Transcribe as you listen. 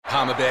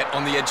Palmerbet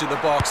on the edge of the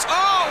box.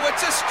 Oh,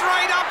 it's a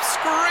straight-up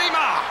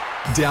screamer!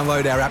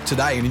 Download our app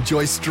today and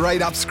enjoy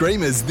straight-up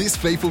screamers this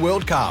FIFA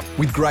World Cup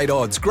with great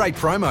odds, great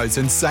promos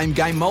and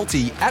same-game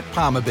multi at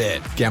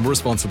Palmerbet. Gamble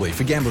responsibly.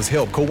 For Gamblers'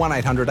 Help, call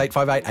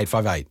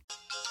 1-800-858-858.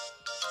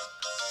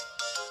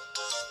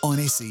 On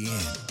SEN,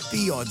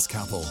 The Odds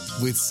Couple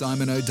with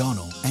Simon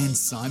O'Donnell and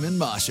Simon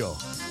Marshall.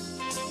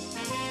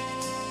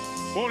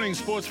 Morning,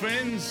 sports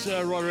fans,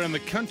 right around the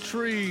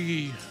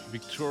country,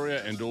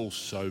 Victoria and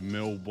also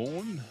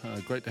Melbourne.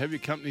 Great to have your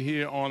company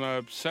here on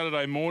a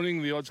Saturday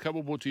morning. The Odds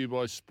Couple brought to you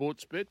by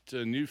Sportsbet.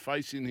 A new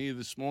face in here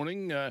this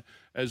morning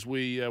as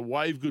we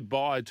wave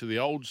goodbye to the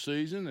old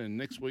season, and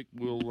next week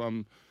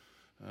we'll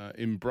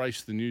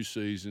embrace the new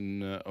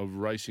season of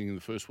racing in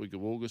the first week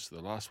of August. The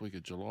last week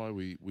of July,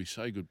 we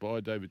say goodbye.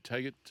 David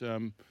Taggart,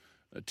 a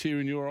tear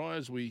in your eye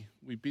as we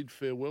bid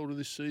farewell to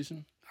this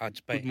season.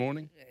 Good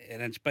morning.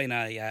 And it's been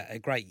a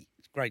great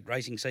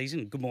racing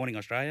season. Good morning,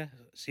 Australia,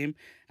 Sim.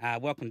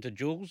 Welcome to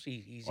Jules.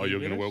 He's you're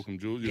going to welcome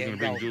Jules? You're going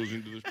to bring Jules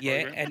into this program?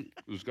 Yeah, and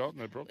Let's go,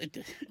 no problem.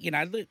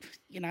 I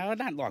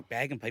don't like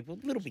bagging people.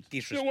 A little bit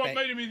disrespect. You want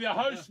me to be the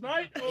host,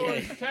 mate? Or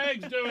is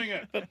Tags doing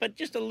it? But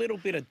just a little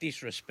bit of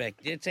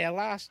disrespect. It's our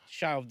last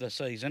show of the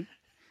season,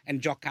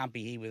 and Jock can't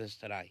be here with us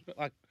today.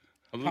 Like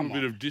a little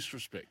bit of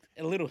disrespect.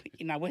 A little,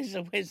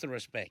 where's the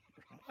respect?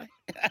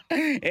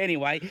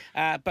 Anyway,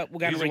 but we're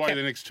going to recap. He's away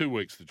the next 2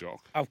 weeks, the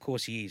Jock. Of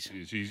course he is.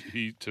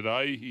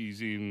 Today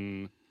he's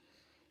in.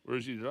 Where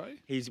is he today?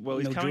 He's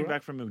coming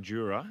back from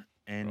Mildura,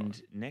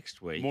 and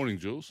next week. Morning,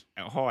 Jules.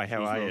 Hi,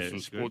 how are you? From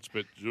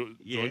Sportsbet. Jules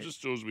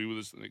will be with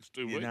us the next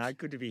 2 weeks.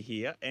 Good to be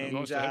here. And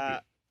nice to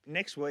have you.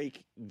 Next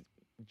week,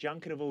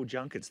 junket of all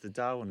junkets, the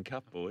Darwin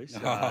Cup, boys. So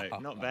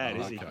not bad,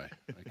 is he? Okay.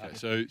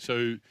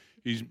 So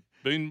he's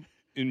been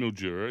in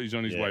Mildura. He's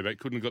on his way back.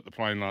 Couldn't have got the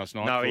plane last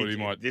night.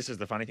 No, this is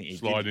the funny thing. He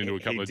slide into a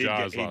couple of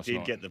jars last night. He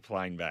did get the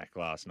plane back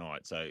last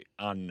night, so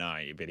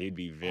unknown, but he'd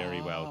be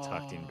very well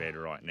tucked in bed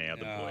right now,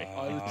 the boy.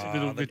 He's a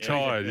little bit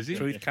tired, is he?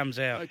 Truth comes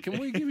out. Can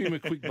we give him a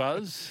quick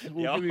buzz?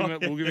 We'll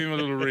give him a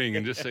little ring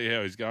and just see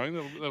how he's going.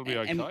 That'll be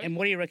okay. And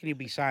what do you reckon he'll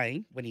be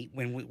saying when he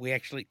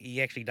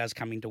actually does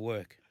come into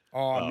work?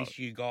 I miss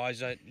you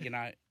guys.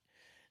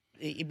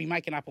 He'd be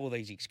making up all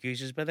these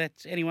excuses, but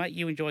anyway.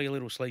 You enjoy your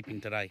little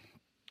sleeping today.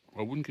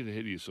 I wouldn't get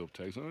ahead of yourself,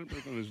 Tags. I don't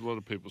reckon there's a lot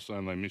of people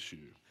saying they miss you.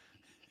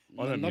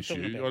 I don't miss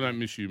you. I don't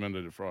miss you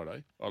Monday to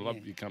Friday. I love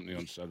your company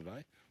on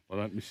Saturday. I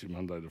don't miss you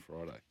Monday to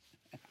Friday.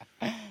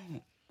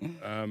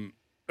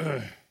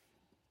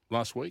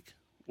 Last week,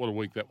 what a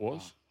week that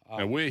was.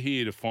 Now, we're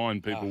here to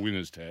find people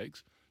winners,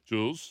 Tags.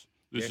 Jules,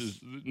 this has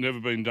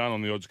never been done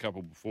on the Odds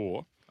Couple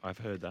before. I've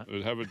heard that.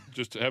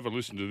 Just have a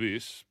listen to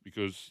this,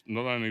 because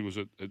not only was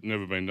it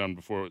never been done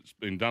before, it's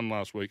been done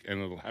last week,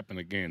 and it'll happen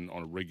again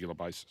on a regular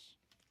basis.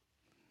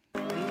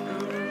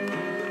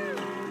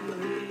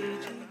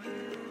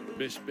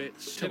 Best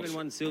bets.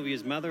 7-1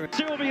 Sylvia's mother.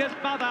 Sylvia's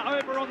mother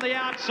over on the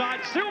outside.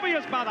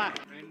 Sylvia's mother.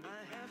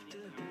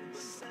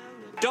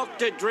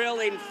 Dr. Drill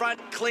in front,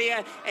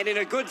 clear, and in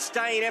a good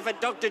staying effort.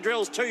 Dr.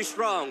 Drill's too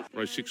strong.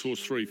 Race 6,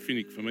 horse 3,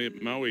 Finnick for me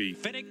at Moe.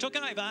 Finnick took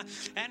over,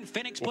 and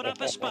Finnick's put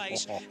up a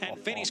space, and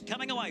Finnick's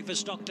coming away for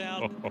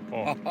Stockdale.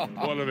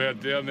 What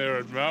about down there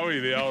at Moe,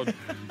 the old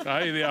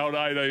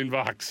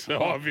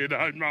 $18, if you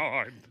don't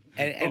mind.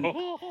 And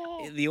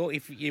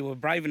if you were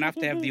brave enough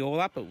to have the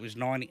all up, it was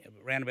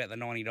around about the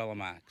 $90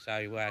 mark.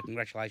 So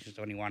congratulations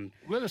to anyone.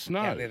 Let us know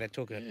out there that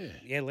took it.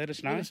 Yeah, let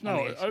us know. Let us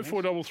know.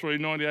 0433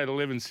 98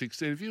 11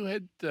 16. If you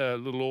had a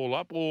little all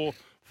up or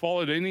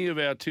followed any of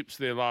our tips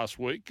there last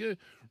week,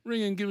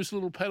 ring and give us a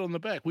little pat on the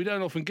back. We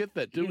don't often get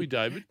that, do we,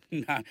 David?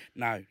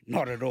 No,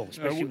 not at all.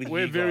 Especially with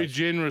we're you very guys.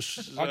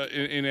 generous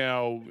in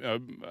our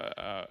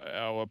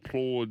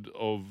applaud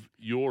of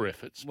your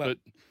efforts, but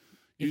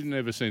you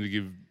never seem to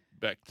give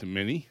back to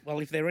many. Well,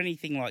 if they're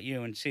anything like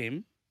you and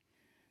Sim,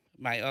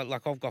 mate,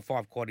 like I've got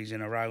 5 quaddies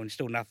in a row and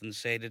still nothing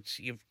said.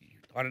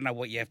 I don't know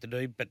what you have to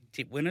do, but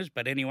tip winners.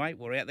 But anyway,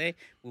 we're out there.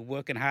 We're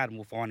working hard and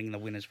we're finding the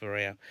winners for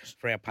our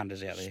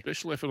punters out there.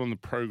 Special effort on the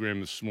program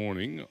this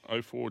morning.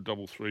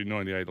 0433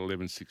 98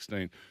 11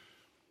 16.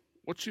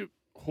 What's your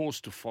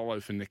horse to follow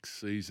for next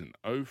season?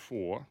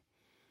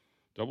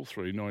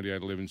 0433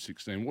 98 11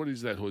 16. What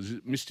is that horse? Is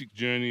it Mystic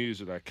Journey?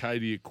 Is it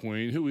Arcadia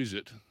Queen? Who is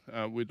it?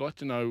 We'd like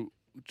to know.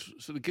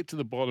 Sort of get to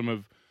the bottom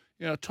of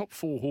top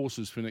 4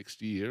 horses for next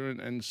year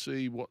and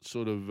see what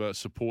sort of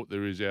support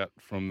there is out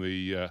from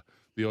the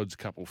Odds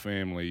Couple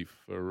family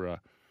for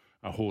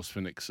a horse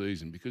for next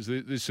season, because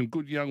there's some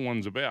good young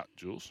ones about,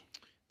 Jules.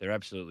 There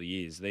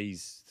absolutely is.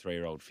 These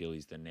 3-year-old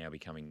fillies that are now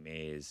becoming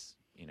mares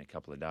in a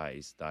couple of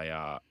days, they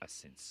are a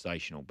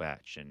sensational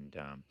batch, and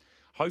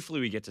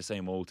hopefully we get to see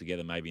them all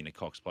together maybe in a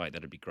Cox Plate.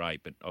 That'd be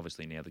great, but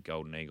obviously now the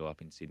Golden Eagle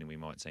up in Sydney, we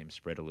might see them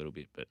spread a little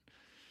bit, but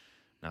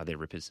no, they're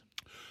rippers.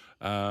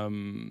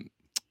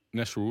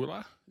 Nash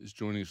Rawiller is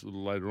joining us a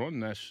little later on.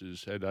 Nash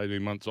has had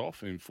 18 months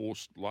off,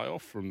 enforced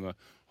layoff from the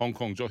Hong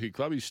Kong Jockey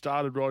Club. He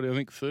started riding, I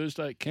think,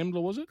 Thursday at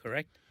Kembla, was it?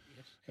 Correct.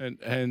 Yes.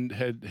 And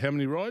had how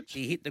many rides?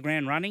 He hit the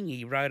ground running.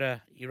 He rode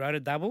a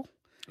double.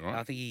 Right.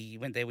 I think he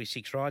went there with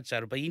 6 rides, so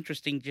it'll be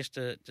interesting just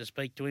to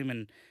speak to him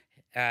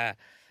and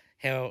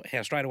how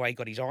straight away he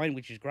got his iron,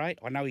 which is great.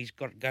 I know he's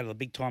got to go to the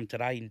big time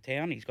today in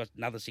town. He's got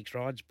another 6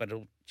 rides, but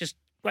it'll just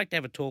great to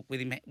have a talk with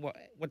him.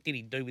 What did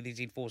he do with his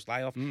enforced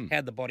layoff?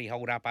 How'd the body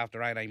hold up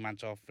after 18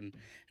 months off? And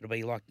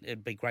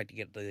it'd be great to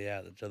get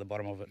to the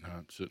bottom of it. No,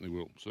 it certainly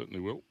will. Certainly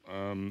will.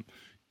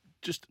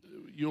 Just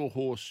your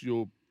horse,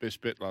 your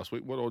best bet last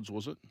week. What odds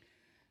was it?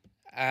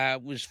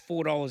 It was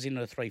 $4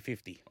 into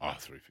 $3.50. Oh,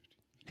 $3.50.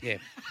 Yeah.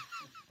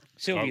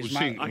 Sylvia's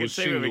mother. I can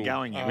see where we're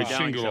going. It was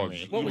single odds.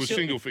 somewhere. It was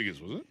single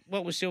figures, was it?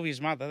 What was Sylvia's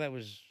mother? That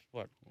was,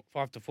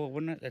 5-4,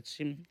 wasn't it? That's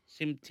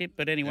sim tip.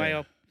 But anyway,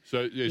 Yeah.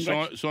 So,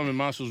 Simon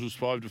Marshall's was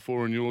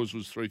 5-4 and yours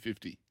was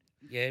 $3.50.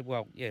 Yeah,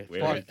 well, yeah,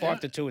 Where-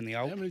 5-2 in the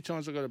old. How many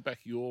times I got to back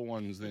your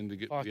ones then to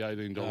get the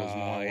 $18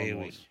 my here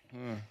one we- was?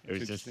 He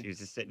was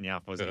just setting you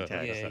up, wasn't he,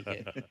 Tags?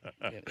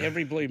 Yeah.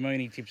 Every blue moon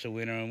he tips a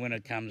winner, and when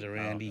it comes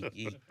around,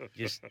 he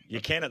just You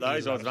can at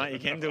those odds, mate. You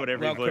can do it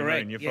every well, blue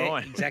correct. moon. You're yeah,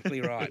 fine.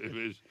 Exactly right.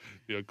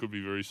 It could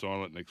be very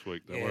silent next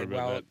week. Don't worry Yeah, about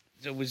well,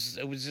 that. it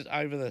was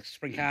over the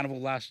Spring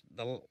Carnival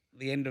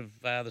the end of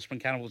the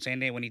Spring Carnival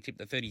Sandown when he tipped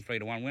the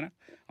 33-1 winner.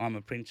 I'm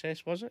a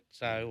Princess, was it?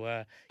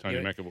 So Tony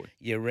McAvoy.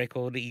 Your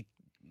record,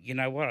 you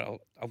know what?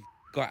 I've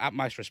got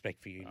utmost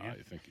respect for you now.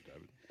 Thank you,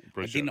 David.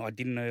 Appreciate I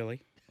didn't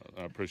early.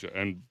 I appreciate it.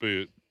 And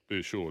be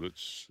assured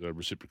it's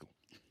reciprocal.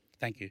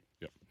 Thank you.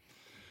 Yep.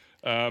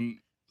 The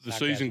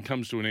Sarcasm. season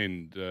comes to an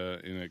end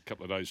in a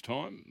couple of days'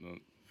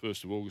 time.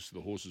 1st of August is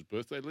the horse's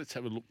birthday. Let's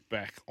have a look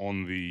back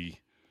on the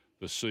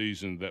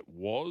season that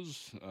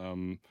was,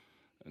 and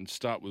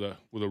start with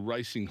a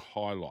racing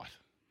highlight.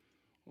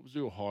 What was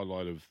your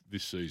highlight of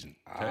this season?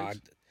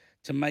 Tags?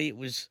 To me, it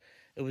was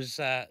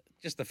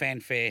just the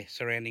fanfare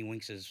surrounding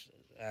Winx's,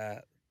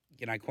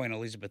 Queen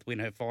Elizabeth win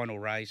her final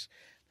race.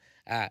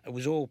 It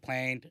was all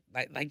planned.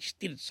 They just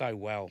did it so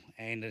well,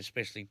 and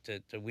especially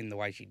to win the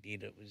way she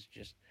did, it was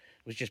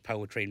just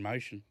poetry in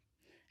motion.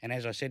 And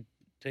as I said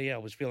to you, I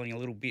was feeling a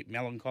little bit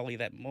melancholy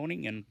that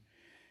morning, and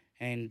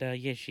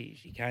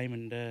she came,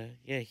 and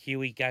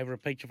Huey gave her a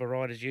peach of a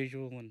ride as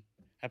usual, and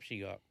up she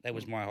got. That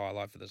was my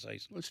highlight for the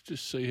season. Let's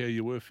just see how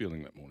you were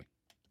feeling that morning.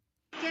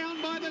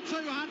 Down by the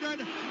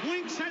 200.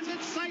 Winx has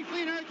it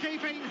safely in her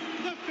keeping.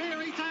 The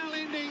fairy tale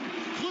ending.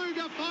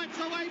 Kluger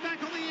fights the way back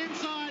on the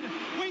inside.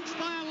 Winx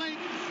by a length.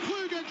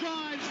 Kluger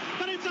drives,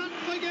 but it's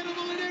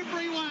unforgettable in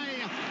every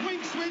way.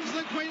 Winx wins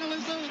the Queen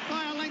Elizabeth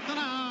by a length and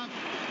a half.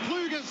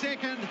 Kluger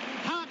second.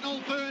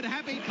 Hartnell third.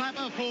 Happy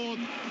Clapper fourth.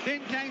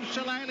 Then came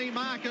Shillelagh,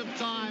 Mark of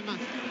Time.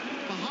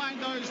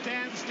 Behind those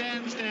dance.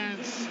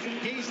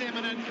 He's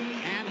Eminent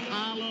and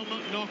Harlem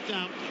knocked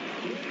up.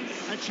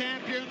 A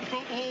champion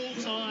for all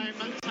time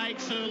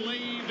takes her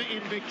leave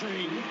in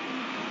victory.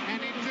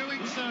 And in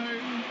doing so,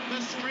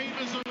 the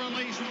streamers are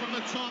released from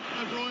the top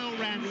of Royal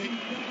Randwick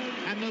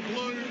and the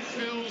blue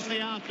fills the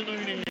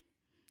afternoon air.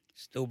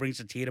 Still brings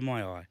a tear to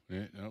my eye.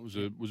 Yeah, no,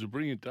 it was a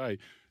brilliant day.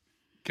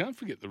 Can't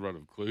forget the run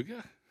of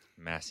Kluger.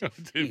 Massive.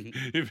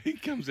 If he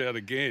comes out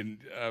again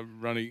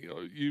running,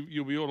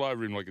 you'll be all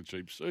over him like a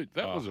cheap suit.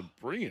 That was a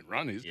brilliant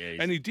run,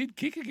 and he did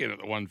kick again at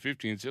the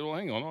 150 and said, "Well,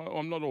 hang on,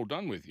 I'm not all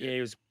done with you."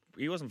 Yeah,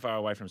 he wasn't far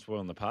away from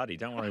spoiling the party.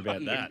 Don't worry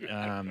about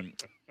that.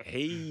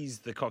 He's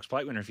the Cox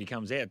Plate winner if he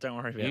comes out. Don't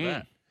worry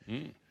about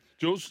that.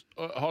 Jules,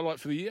 highlight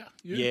for the year?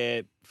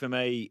 Yeah, for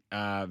me,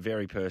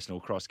 very personal.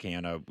 Cross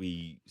counter,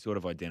 we sort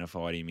of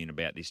identified him in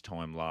about this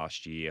time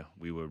last year.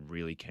 We were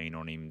really keen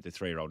on him. The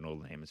 3-year-old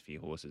Northern Hemisphere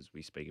horses,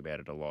 we speak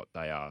about it a lot.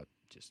 They are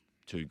just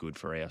too good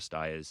for our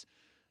stayers,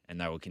 and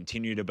they will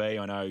continue to be.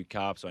 I know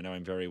Carps, I know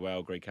him very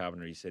well. Greg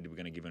Carpenter, he said we're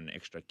going to give an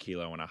extra 1.5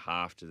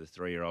 kilos to the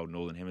 3-year-old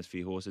Northern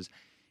Hemisphere horses.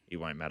 It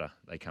won't matter.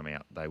 They come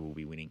out, they will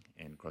be winning,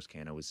 and Cross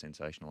counter was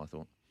sensational, I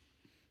thought.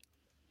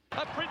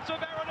 A Prince of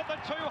Aaron at the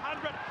 200.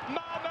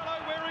 Marmello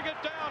wearing it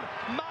down.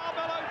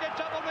 Marmello gets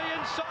up on the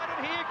inside,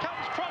 and here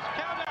comes Cross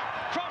Counter.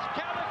 Cross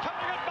Counter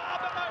coming at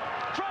Marmello.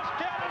 Cross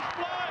Counter's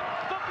flying.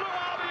 The Blue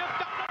Army have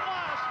done it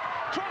last.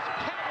 Cross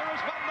Counter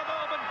has won the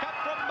Melbourne Cup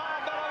from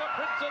Marmello at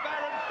Prince of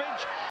Aaron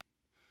Finch.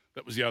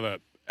 That was the other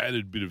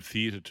added bit of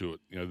theatre to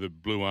it. The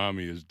Blue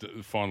Army has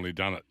finally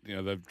done it.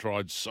 They've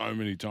tried so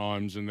many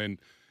times, and then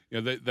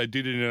they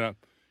did it in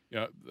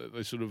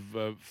they sort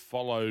of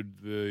followed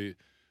the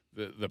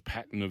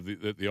pattern of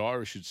that the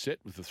Irish had set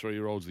with the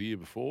 3-year-olds the year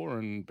before,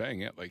 and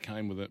bang, out they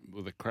came with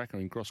a cracker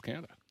in Cross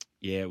Counter.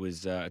 Yeah, it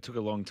was. It took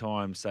a long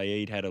time.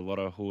 Saeed had a lot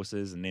of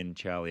horses, and then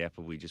Charlie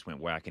Appleby just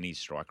went whack, and his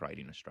strike rate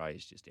in Australia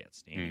is just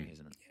outstanding,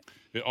 isn't it?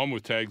 Yeah, I'm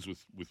with Tags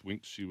with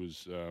Winx. She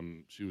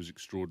was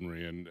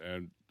extraordinary, and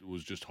it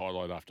was just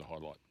highlight after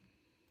highlight.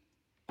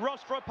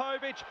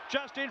 Rostropovich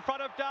just in front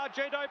of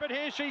D'Argento, but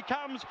here she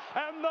comes,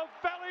 and the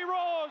valley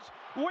roars.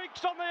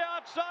 Winx on the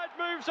outside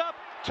moves up,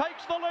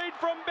 takes the lead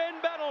from Ben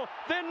Battle,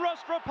 then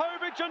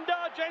Rostropovich and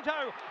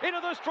D'Argento into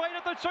the straight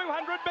at the 200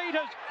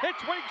 metres. It's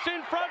Winx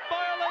in front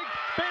by a length.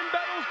 Ben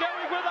Battle's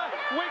going with her.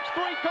 Winx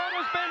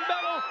 3/4, Ben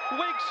Battle.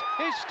 Winx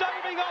is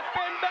staving off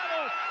Ben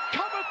Battle.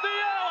 Cometh the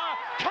hour,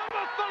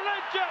 cometh the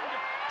legend.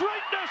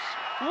 Greatness,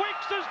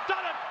 Winx has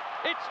done it.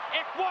 It's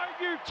Equine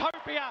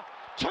Utopia.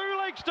 2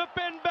 lengths Breaks to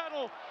Ben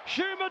Battle.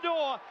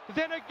 Shumador,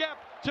 then a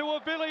gap to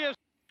Avilius.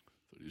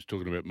 Thought he was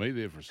talking about me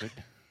there for a sec.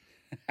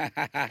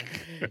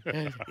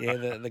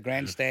 Yeah, the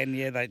grandstand.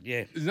 Yeah,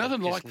 There's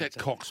nothing like that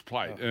Cox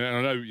Plate,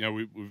 and I know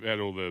we've had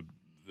all the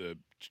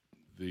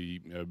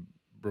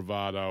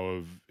bravado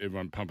of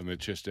everyone pumping their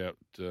chest out.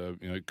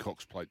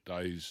 Cox Plate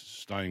days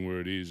staying where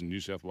it is, and New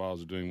South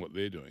Wales are doing what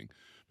they're doing.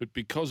 But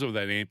because of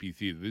that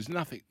amphitheatre, there's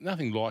nothing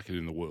like it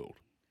in the world.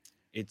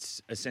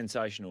 It's a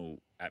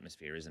sensational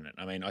atmosphere, isn't it?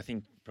 I mean, I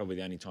think probably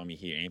the only time you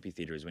hear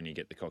amphitheatre is when you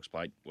get the Cox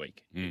Plate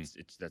week.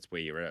 That's where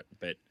you're at.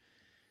 But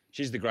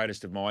she's the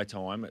greatest of my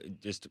time,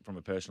 just from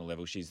a personal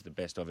level. She's the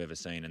best I've ever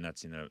seen, and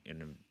that's in a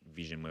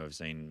vision where I've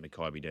seen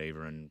Mackay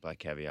Diva and Black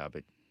Caviar.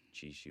 But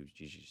she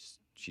just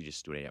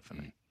stood out for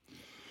me.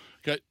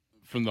 Okay,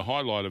 from the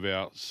highlight of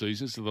our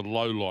season to the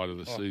low light of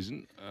the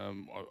season,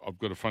 I've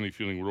got a funny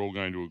feeling we're all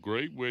going to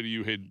agree. Where do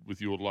you head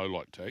with your low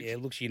light tags? Yeah,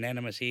 it looks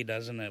unanimous here,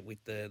 doesn't it, with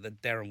the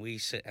Darren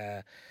Weiss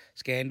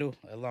scandal,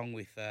 along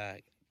with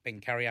Ben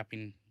Curry up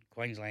in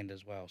Queensland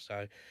as well.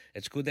 So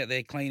it's good that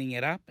they're cleaning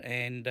it up,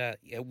 and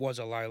it was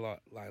a low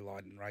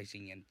light in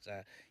racing, and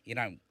you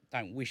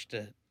don't wish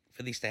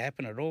for this to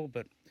happen at all,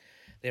 but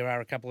there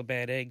are a couple of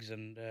bad eggs,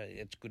 and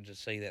it's good to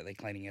see that they're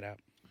cleaning it up.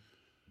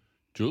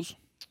 Jules?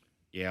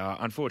 Yeah,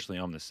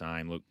 unfortunately, I'm the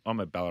same. Look,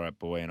 I'm a Ballarat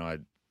boy,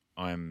 and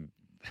I'm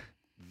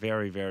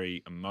very,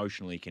 very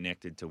emotionally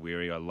connected to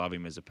Weary. I love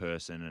him as a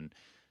person and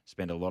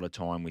spend a lot of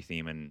time with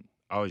him. And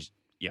I was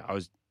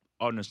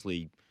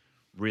honestly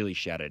really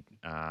shattered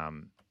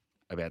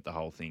about the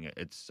whole thing.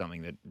 It's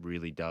something that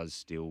really does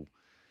still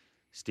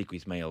stick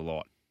with me a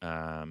lot.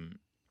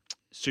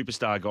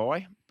 Superstar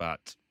guy,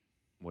 but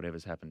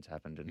whatever's happened,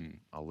 and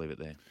I'll leave it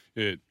there.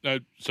 Yeah, no,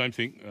 same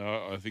thing.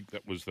 I think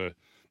that was the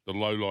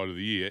low light of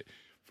the year.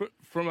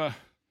 From a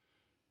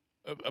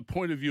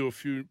point of view a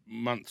few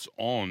months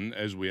on,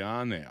 as we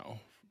are now,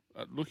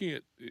 looking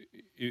at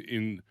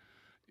in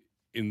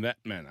that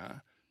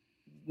manner,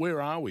 where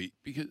are we?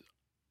 Because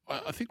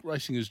I think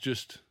racing has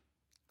just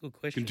good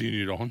question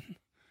continued on.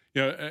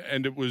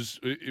 And it was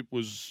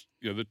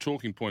the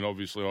talking point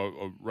obviously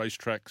of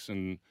racetracks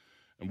and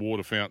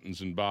water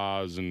fountains and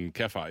bars and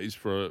cafes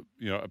for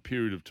a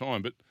period of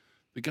time, but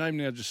the game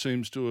now just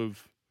seems to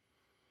have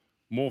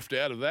morphed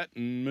out of that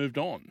and moved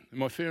on.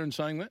 Am I fair in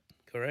saying that?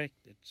 Correct.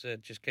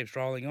 It just keeps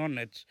rolling on.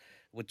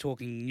 We're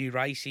talking new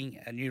racing,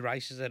 new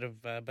races that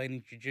have been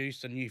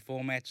introduced, and new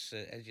formats.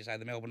 As you say,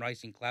 the Melbourne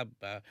Racing Club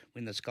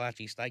win the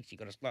Scalacci Stakes. You've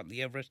got a slot in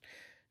the Everest.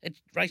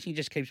 Racing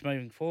just keeps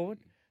moving forward.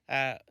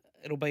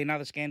 It'll be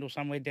another scandal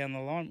somewhere down the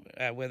line,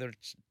 whether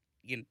it's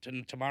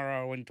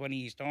tomorrow or in 20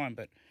 years' time.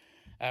 But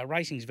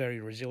racing's very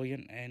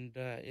resilient, and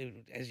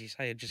as you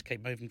say, it just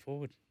keeps moving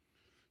forward.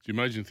 Do you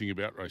imagine thinking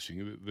about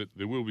racing that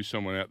there will be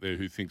someone out there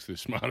who thinks they're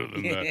smarter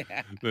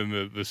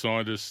than the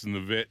scientists and the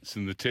vets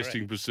and the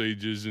testing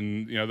procedures,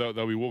 and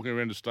they'll be walking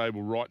around a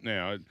stable right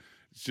now.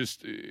 It's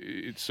just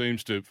it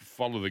seems to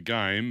follow the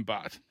game,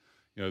 but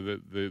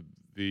I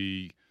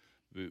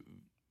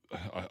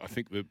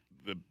think the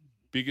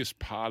biggest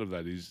part of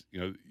that is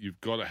you've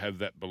got to have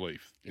that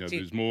belief.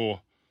 There's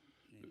more.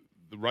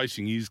 The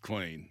racing is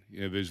clean.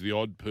 There's the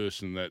odd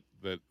person that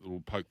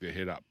will poke their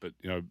head up, but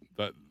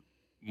that.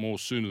 More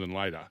sooner than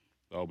later,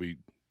 they'll be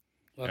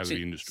out of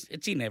the industry.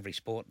 It's in every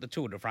sport. The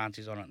Tour de France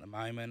is on at the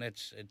moment.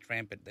 It's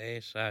rampant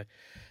there. So,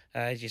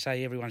 as you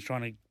say, everyone's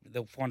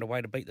they'll find a way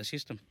to beat the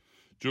system.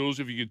 Jules,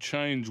 if you could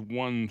change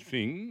one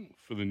thing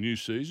for the new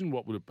season,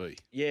 what would it be?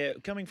 Yeah,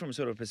 coming from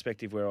sort of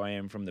perspective where I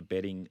am from the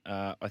betting,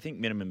 I think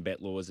minimum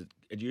bet laws,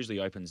 it usually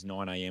opens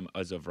 9 a.m.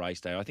 as of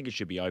race day. I think it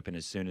should be open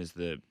as soon as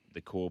the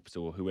corps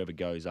or whoever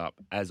goes up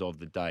as of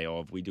the day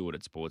of. We do it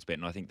at Sportsbet,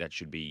 and I think that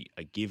should be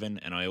a given.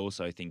 And I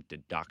also think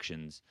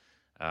deductions,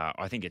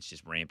 I think it's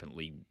just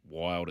rampantly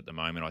wild at the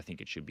moment. I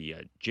think it should be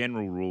a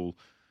general rule.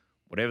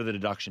 Whatever the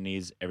deduction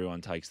is,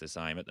 everyone takes the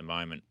same. At the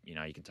moment, you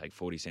can take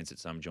 40 cents at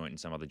some joint and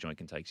some other joint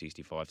can take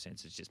 65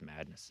 cents. It's just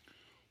madness.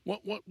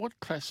 What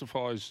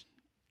classifies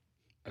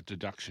a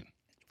deduction?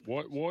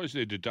 Why is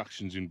there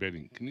deductions in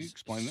betting? Can you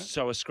explain that?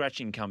 So a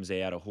scratching comes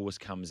out, a horse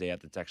comes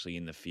out that's actually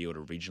in the field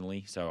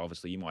originally. So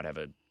obviously you might have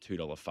a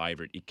 $2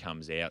 favourite. It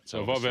comes out.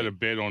 So if I've had a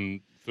bet on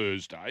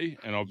Thursday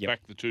and I've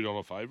backed the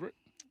 $2 favourite?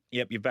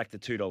 Yep, you've backed the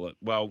 $2.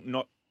 Well,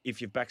 not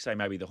if you've backed, say,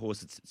 maybe the horse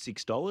that's at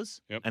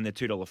 $6 and the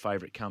 $2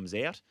 favourite comes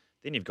out.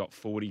 Then you've got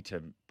 40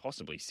 to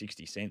possibly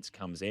 60 cents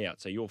comes out.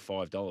 So your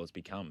 $5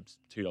 becomes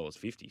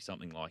 $2.50,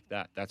 something like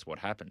that. That's what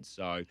happens.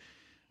 So,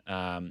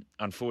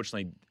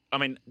 unfortunately, I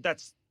mean,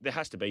 there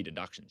has to be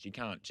deductions. You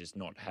can't just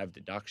not have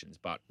deductions.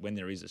 But when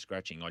there is a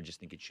scratching, I just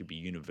think it should be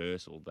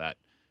universal that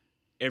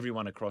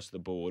everyone across the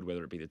board,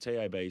 whether it be the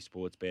TAB,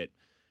 Sportsbet,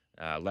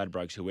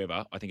 Ladbrokes,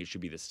 whoever, I think it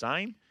should be the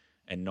same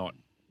and not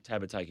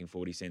Tab are taking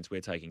 40 cents, we're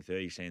taking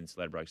 30 cents,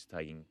 Ladbrokes are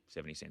taking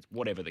 70 cents.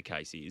 Whatever the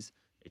case is,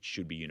 it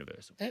should be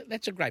universal.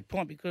 That's a great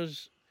point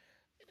because,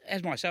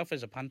 as myself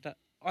as a punter,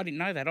 I didn't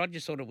know that. I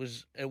just thought it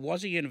was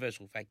a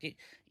universal fact.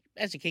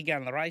 As a kid going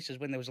to the races,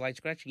 when there was late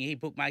scratching,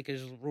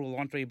 bookmakers rule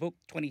on for your book,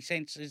 20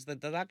 cents is the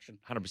deduction.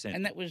 100%.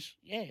 And that was,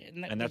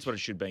 And that's what it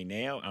should be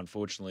now.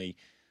 Unfortunately,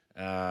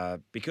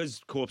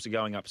 Because Corps are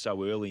going up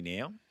so early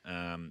now,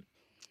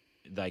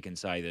 they can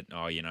say that,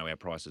 our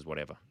price is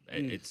whatever.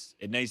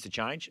 It needs to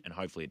change, and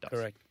hopefully it does.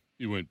 Correct.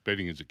 You weren't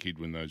betting as a kid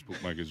when those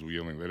bookmakers were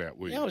yelling that out,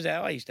 were you?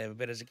 Yeah, I used to have a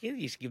bet as a kid. I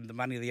used to give them the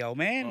money to the old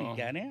man and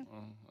go now.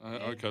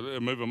 Okay,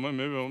 move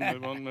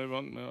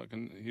on. I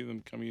can hear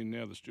them coming in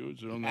now. The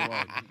stewards are on their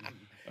way.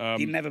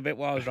 Didn't have a bet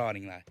while I was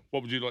riding, though.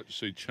 What would you like to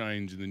see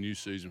change in the new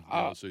season from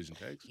the old season,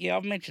 Tags? Yeah,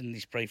 I've mentioned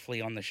this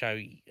briefly on the show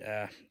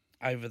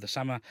over the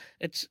summer.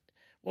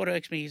 What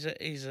irks me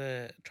is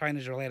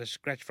trainers are allowed to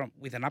scratch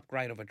with an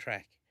upgrade of a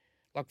track.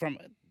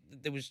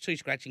 There was 2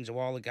 scratchings a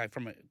while ago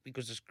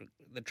because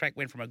the track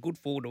went from a good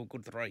 4 to a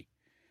good 3.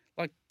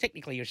 Like,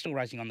 technically, you're still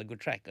racing on the good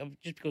track.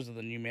 Just because of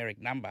the numeric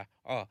number,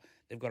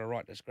 they've got a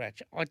right to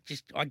scratch. I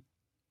just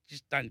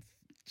don't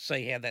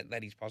see how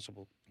that is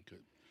possible.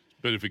 Okay.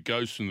 But if it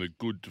goes from the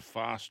good to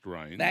fast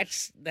range...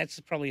 That's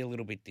probably a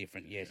little bit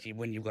different, yes,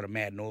 when you've got a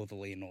mad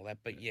northerly and all that.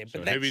 But, yeah.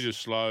 So heavy to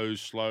slow,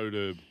 slow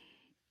to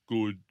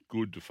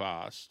good to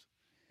fast,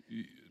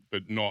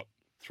 but not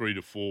 3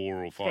 to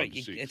 4 or 5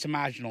 to 6. It's a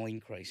marginal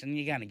increase, and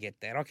you're going to get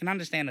that. I can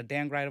understand a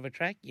downgrade of a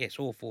track, yes,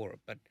 all for it,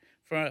 but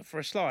for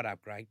a slight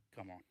upgrade,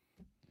 come on.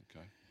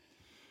 Okay.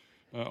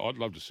 I'd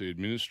love to see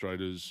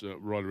administrators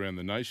right around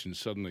the nation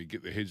suddenly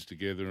get their heads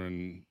together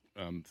and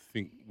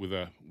think with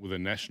a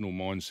national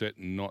mindset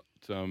and not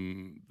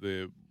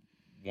they're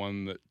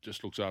one that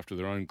just looks after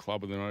their own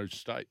club and their own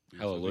state.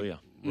 Hallelujah.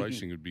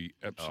 Racing would be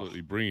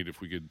absolutely brilliant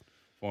if we could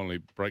finally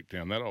break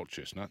down that old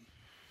chestnut.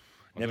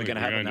 Never going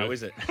to happen, though,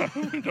 is it?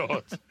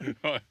 Not.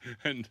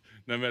 And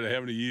no matter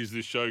how many years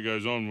this show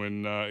goes on,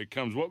 when it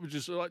comes, what would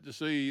you like to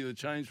see the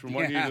change from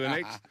one year to the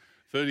next?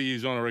 30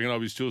 years on, I reckon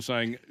I'll be still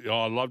saying,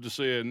 I'd love to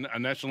see a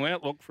national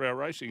outlook for our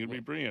racing. It'd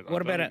be brilliant.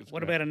 What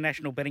about a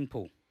national betting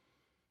pool?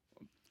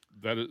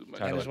 That is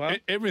totally. As well?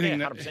 Everything.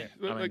 Yeah,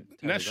 100%.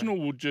 National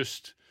would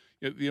just...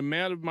 the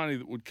amount of money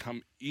that would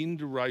come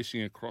into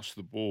racing across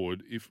the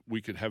board if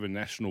we could have a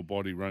national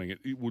body running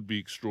it would be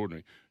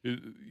extraordinary.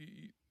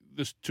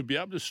 To be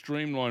able to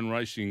streamline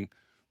racing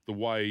the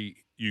way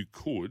you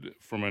could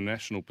from a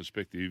national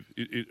perspective,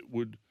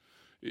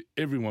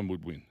 everyone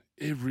would win.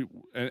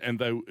 And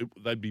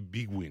they'd be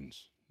big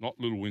wins, not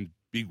little wins,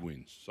 big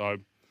wins. So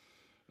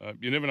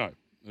you never know.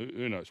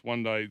 Who knows?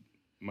 One day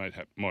might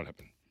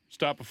happen.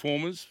 Start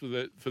performers for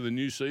the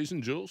new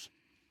season, Jules?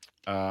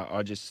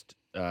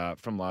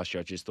 From last year,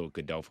 I just thought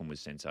Godolphin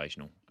was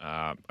sensational.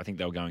 I think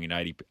they were going in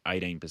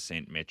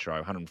 18% Metro,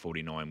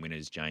 149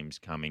 winners, James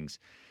Cummings.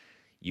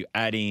 You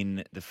add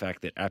in the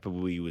fact that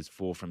Appleby was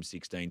 4 from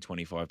 16,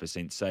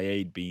 25%.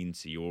 Saeed bin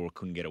Sior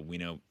couldn't get a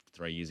winner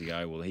 3 years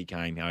ago. Well, he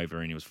came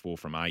over and he was 4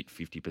 from 8,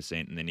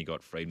 50%. And then he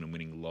got Friedman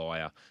winning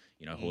Liar.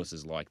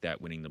 Horses like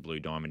that winning the Blue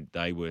Diamond.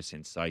 They were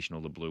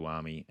sensational, the Blue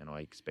Army, and I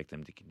expect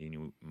them to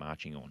continue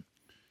marching on.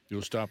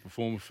 Your star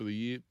performer for the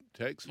year,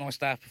 Tags? My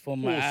star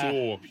performer. Horse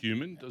or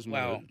human, doesn't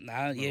matter.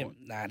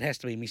 It has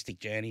to be Mystic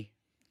Journey.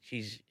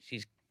 She's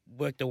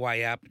worked her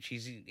way up.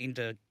 She's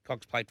into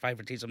Cox Plate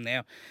favouritism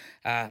now,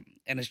 and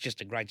it's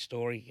just a great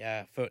story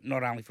for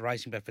not only for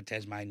racing but for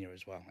Tasmania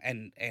as well.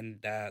 And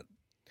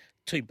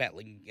 2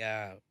 battling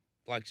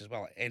blokes as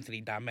well,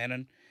 Anthony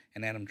Darmanin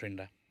and Adam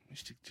Trinder.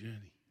 Mystic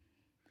Journey.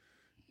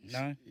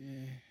 No?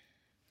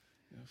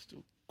 Yeah.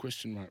 Still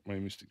question mark my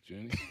Mystic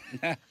Journey.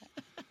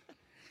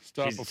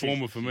 Star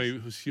performer for me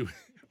was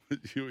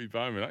Huey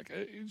Bowman.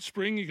 Okay, in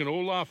spring, you can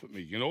all laugh at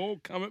me. You can all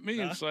come at me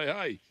and say,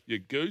 hey, you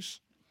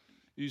goose.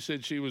 You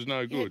said she was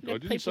no good. I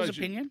didn't say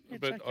opinion.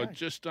 But okay. I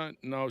just don't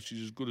know if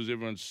she's as good as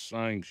everyone's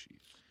saying she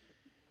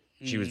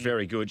is. She was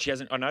very good. She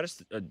hasn't. I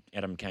noticed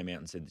Adam came out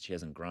and said that she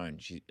hasn't grown.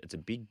 It's a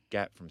big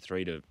gap from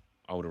 3 to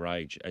older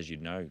age, as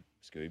you'd know,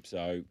 Scoop.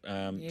 So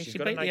she's she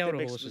got beat to the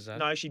older horses, though.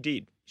 No, she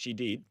did. She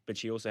did, but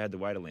she also had the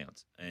weight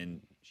allowance,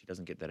 and she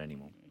doesn't get that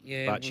anymore.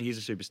 Yeah, but she is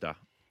a superstar.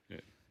 Yeah,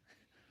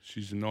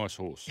 she's a nice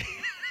horse.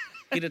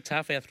 Hit it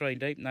tough out 3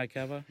 deep, no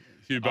cover.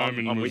 Hugh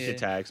Bowman I'm with you,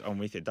 Tags. I'm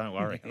with you. Don't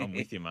worry. I'm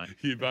with you, mate.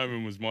 Hugh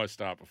Bowman was my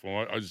start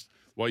performer.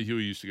 Way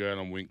Huey used to go out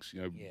on Winks,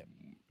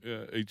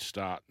 each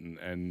start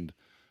and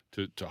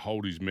to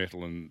hold his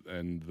mettle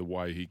and the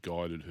way he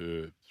guided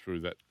her through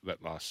that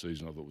last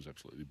season, I thought was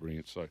absolutely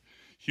brilliant. So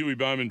Huey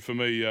Bowman, for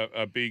me,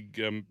 a big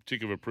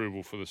tick of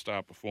approval for the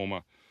star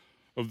performer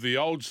of the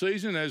old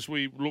season. As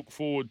we look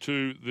forward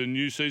to the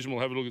new season,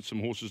 we'll have a look at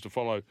some horses to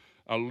follow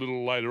a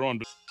little later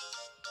on.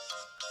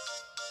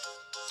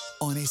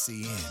 On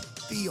SEN,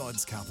 The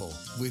Odds Couple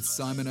with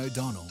Simon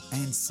O'Donnell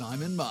and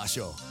Simon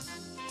Marshall.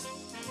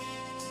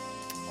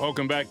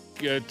 Welcome back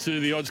to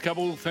The Odds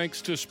Couple.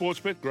 Thanks to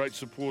Sportsbet, great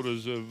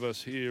supporters of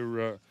us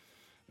here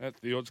at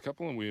The Odds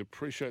Couple, and we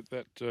appreciate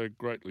that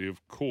greatly,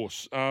 of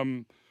course.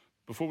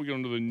 Before we get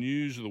on to the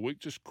news of the week,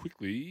 just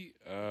quickly,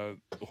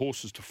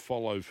 horses to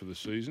follow for the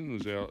season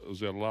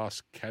was our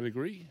last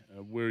category.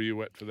 Where are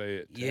you at for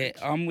that? Yeah,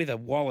 I'm with a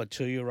Waller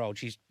 2-year-old.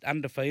 She's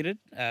undefeated.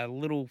 A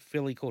little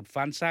filly called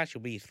Funsar.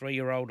 She'll be a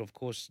 3-year-old, of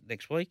course,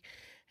 next week.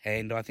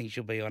 And I think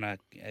she'll be on a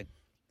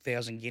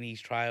 1,000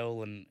 Guineas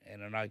trail and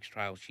an Oaks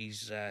trail.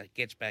 She's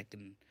gets back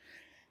and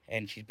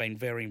and she's been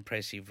very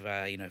impressive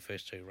in her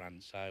first 2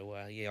 runs. So,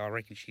 I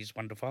reckon she's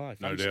one to follow.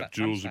 No doubt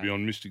Jules will be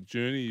on Mystic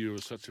Journey. You were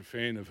such a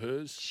fan of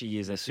hers. She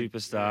is a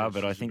superstar,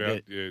 but I think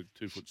that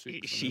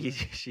 2'6".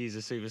 She's a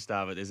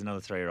superstar, but there's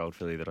another 3-year-old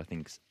filly that I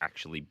think's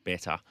actually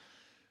better.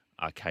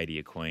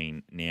 Arcadia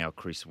Queen. Now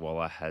Chris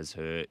Waller has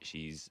her.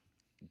 She's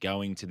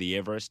going to the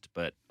Everest,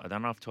 but I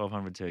don't know if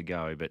 1,200 to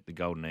go, but the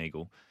Golden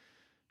Eagle,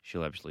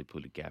 she'll absolutely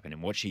put a gap in.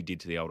 And what she did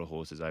to the older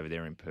horses over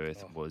there in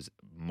Perth was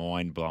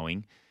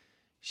mind-blowing.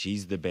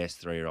 She's the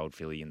best 3-year-old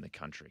filly in the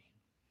country.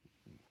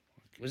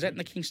 Was that in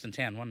the Kingston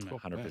Town, wasn't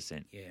it?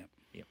 100%. Yeah.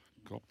 Yep.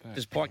 Got that.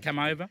 Does Pike come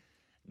over?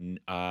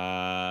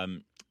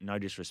 No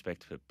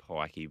disrespect for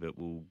Pikey, but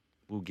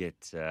we'll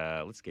get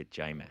let's get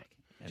J-Mac.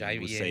 And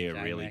we'll see her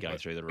really go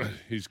through the roof.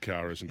 His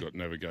car hasn't got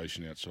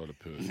navigation outside of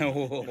Perth. He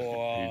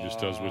just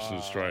does Western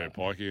Australia,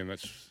 Pikey, and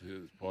that's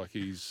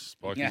Pikey's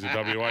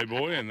a WA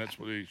boy, and that's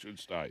what he should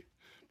stay.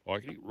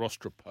 Pikey,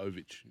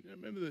 Rostropovich.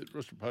 Remember that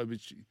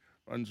Rostropovich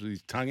runs with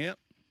his tongue out?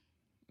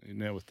 He's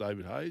now with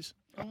David Hayes.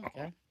 Oh,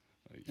 okay.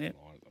 He's flying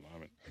at the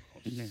moment.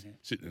 I was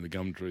sitting in the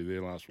gum tree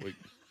there last week.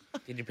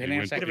 Did you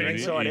pronounce that? Bit of an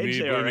inside edge He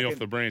there, blew I me off reckon.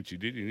 the branch. He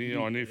did.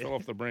 I nearly fell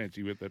off the branch.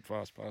 He went that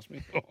fast past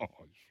me. Oh,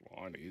 he's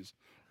flying. He is.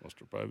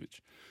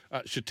 Rostropovich.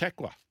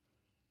 Chautauqua.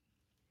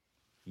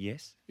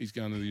 Yes. He's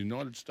going to the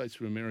United States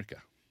of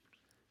America.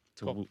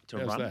 To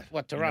How's run? that?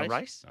 What, to In a race?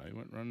 race? No, he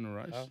won't run the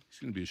race. He's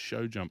going to be a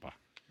show jumper.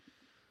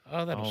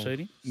 Oh, that'll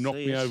suit him. Knock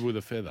me over with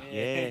a feather.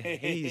 Yeah,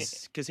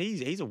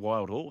 he's a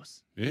wild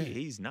horse. Yeah.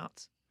 He's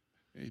nuts.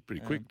 He's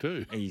pretty quick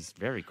too. He's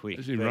very quick.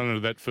 As he but- running to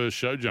that first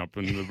show jump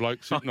and the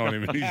bloke sitting on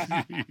him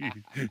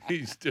and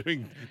he's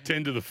doing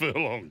 10 to the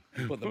furlong.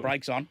 Put the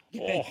brakes on.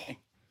 Oh,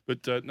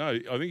 but no,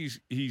 I think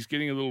he's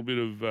getting a little bit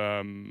of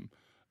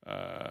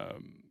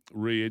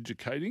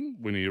re-educating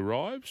when he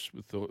arrives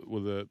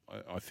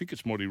I think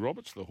it's Monty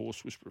Roberts, the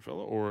horse whisperer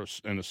fellow, or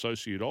an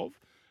associate of,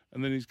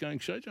 and then he's going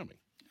show jumping.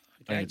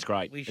 And it's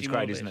great. Wish It's him all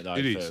great, the isn't it, though,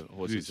 It is. for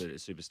horses It that are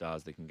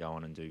superstars that can go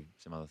on and do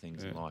some other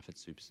things in life.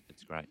 It's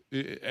great.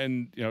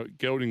 And,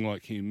 gelding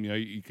like him,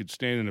 you could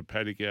stand in a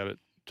paddock out at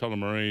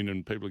Tullamarine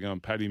and people go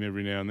and pat him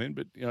every now and then,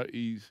 but,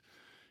 he's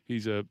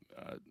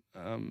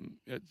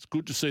it's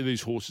good to see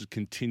these horses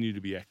continue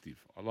to be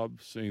active. I love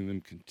seeing them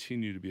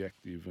continue to be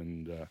active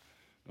and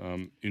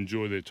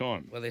enjoy their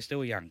time. Well, they're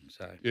still young,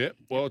 so. Yeah,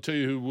 well, I'll tell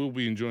you who will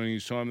be enjoying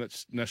his time.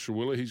 That's Nash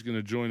Rawiller. He's going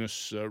to join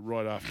us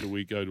right after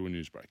we go to a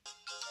news break.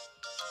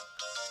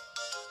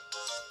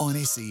 On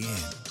SEN,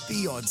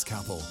 The Odds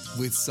Couple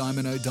with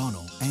Simon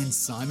O'Donnell and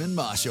Simon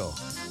Marshall.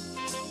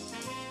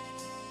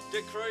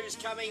 De Crew's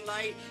coming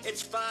late. It's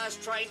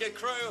fast train De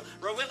Crew.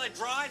 Rawiller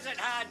drives it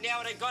hard now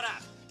and it got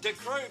up. De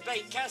Crew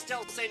beat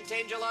Castel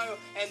Sant'Angelo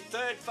and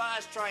third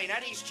fast train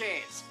at his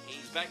chance.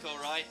 He's back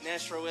all right,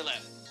 Nash Rawiller.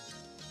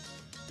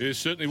 It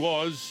certainly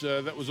was.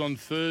 That was on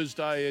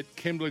Thursday at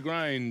Kembla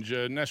Grange.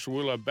 Nash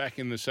Rawiller back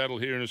in the saddle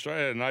here in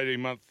Australia. An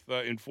 18-month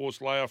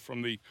enforced layoff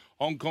from the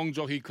Hong Kong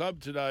Jockey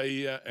Club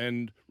today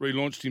and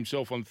relaunched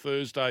himself on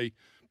Thursday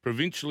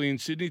provincially in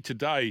Sydney.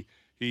 Today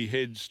he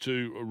heads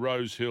to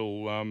Rose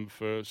Hill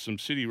for some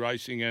city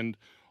racing, and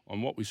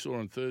on what we saw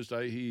on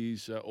Thursday,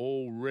 he's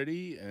all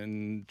ready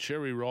and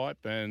cherry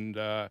ripe and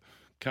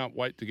can't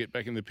wait to get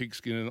back in the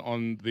pigskin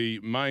on the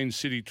main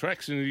city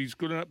tracks, and he's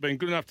been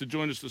good enough to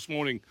join us this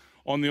morning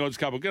on the Odds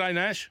Couple. G'day,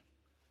 Nash.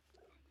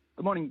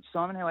 Good morning,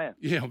 Simon. How are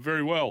you? Yeah,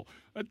 very well.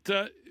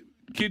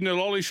 Kid in a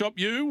lolly shop,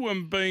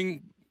 you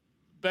being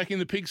back in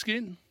the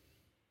pigskin?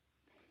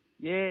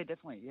 Yeah,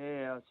 definitely.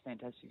 Yeah, it's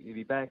fantastic to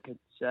be back.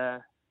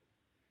 It's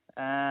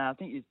I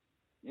think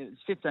it was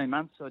 15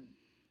 months I'd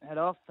had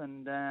off,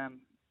 and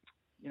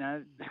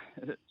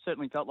it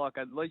certainly felt like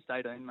at least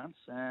 18 months.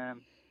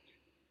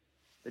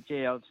 But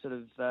yeah, I've sort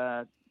of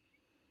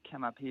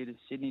come up here to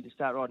Sydney to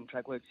start riding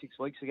track work 6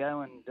 weeks ago,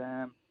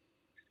 and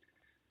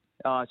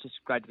it's just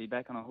great to be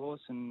back on a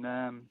horse, and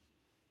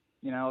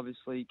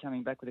obviously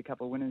coming back with a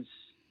couple of winners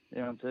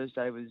there on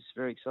Thursday was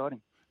very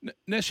exciting.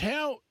 Nash,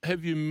 how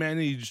have you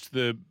managed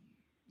the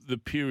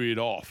period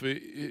off?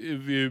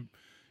 Have you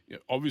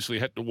obviously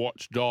had to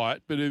watch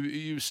diet, but have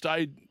you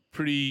stayed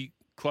pretty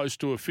close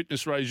to a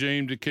fitness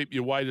regime to keep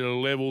your weight at a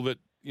level that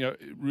it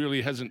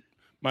really hasn't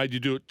made you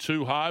do it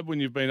too hard when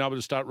you've been able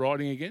to start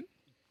riding again?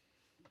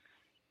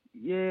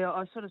 Yeah,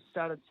 I sort of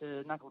started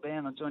to knuckle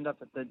down. I joined up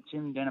at the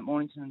gym down at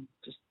Mornington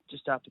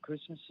just after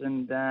Christmas,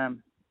 and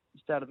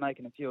started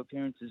making a few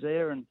appearances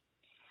there,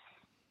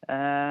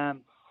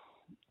 and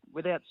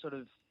without sort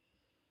of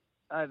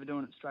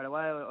overdoing it straight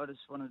away, I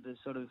just wanted to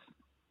sort of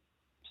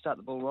start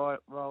the ball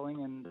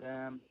rolling,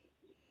 and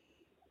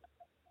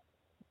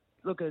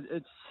look,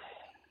 it's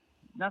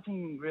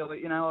nothing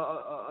really.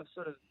 I've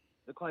sort of,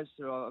 the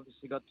closer I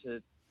obviously got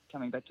to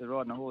coming back to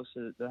riding a horse,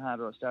 the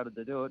harder I started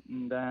to do it,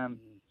 and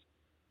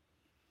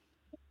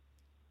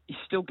you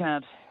still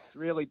can't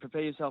really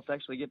prepare yourself to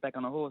actually get back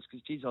on a horse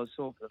because, geez, I was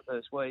sore for the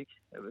first week.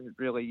 It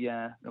really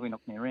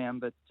knocked me around.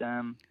 But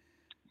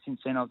since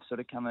then, I've sort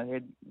of come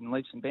ahead in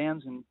leaps and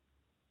bounds. And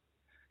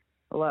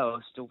although I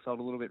still felt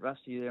a little bit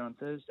rusty there on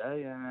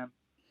Thursday, I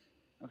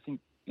think,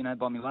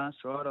 by my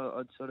last ride,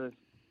 I'd sort of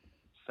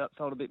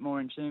felt a bit more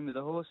in tune with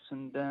the horse,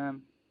 and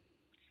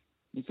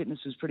your fitness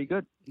was pretty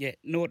good. Yeah,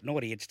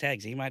 naughty, it's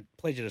Tagsy, mate.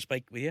 Pleasure to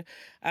speak with you.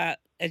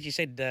 As you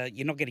said,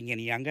 you're not getting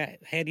any younger.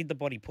 How did the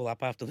body pull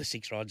up after the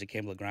 6 rides at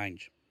Kembla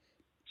Grange?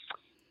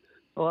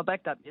 Well, I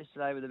backed up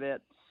yesterday with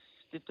about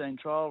 15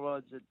 trial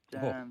rides at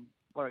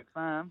Warwick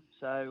Farm.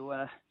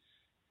 So,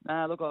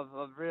 look,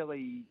 I've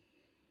really...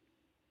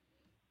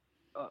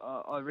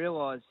 I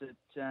realised that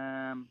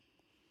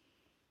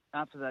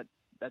after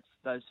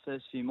those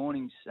first few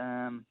mornings,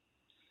 I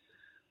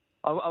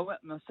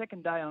went, my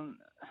second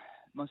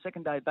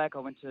day back, I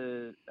went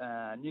to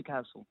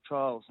Newcastle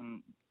trials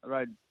and I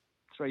rode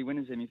 3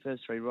 winners in my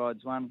first 3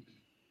 rides.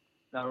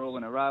 They were all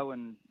in a row,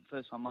 and the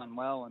first one won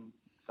well and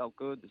felt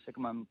good. The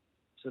second one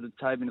sort of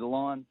towed me to the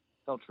line,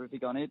 felt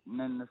terrific on it, and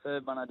then the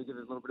third one I had to give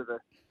it a little bit of a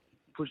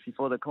push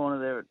before the corner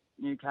there at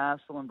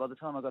Newcastle, and by the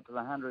time I got to the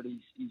 100,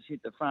 he's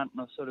hit the front,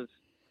 and I've sort of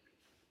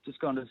just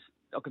gone to...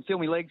 I could feel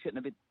my legs getting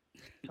a bit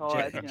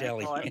tired.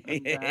 Jelly. Tight,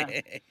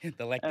 and,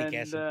 the lactic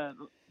acid.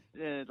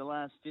 The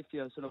last 50,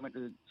 I sort of went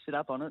to sit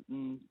up on it,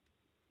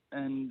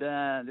 and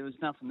there was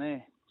nothing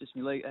there. Just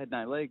my leg, I had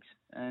no legs,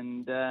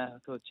 and I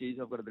thought, geez,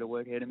 I've got a bit of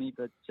work ahead of me,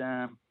 but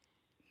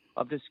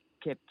I've just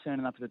kept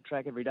turning up at the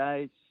track every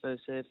day.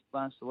 First F,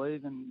 last to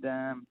leave, and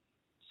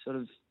sort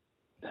of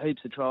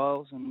heaps of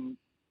trials, and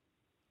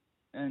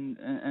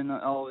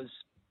I was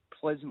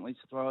pleasantly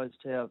surprised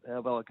how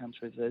well I come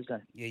through Thursday.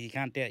 Yeah, you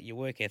can't doubt your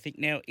work ethic.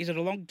 Now, is it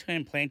a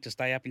long-term plan to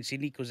stay up in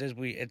Sydney? Because as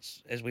we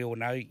all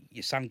know,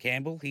 your son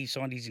Campbell, he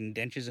signed his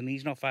indentures and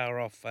he's not far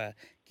off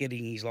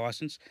getting his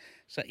licence.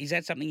 So is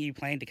that something you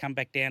plan to come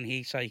back down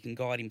here so you can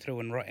guide him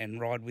through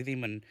and ride with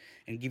him and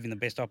give him the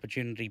best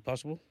opportunity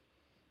possible?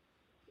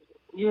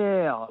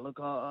 Yeah, look,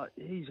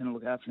 he's going to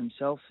look after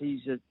himself.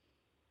 He's a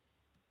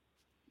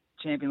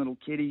champion little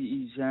kid.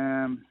 He's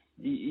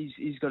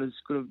got as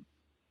good a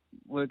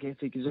work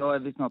ethic as I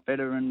have, if not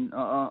better, and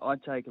I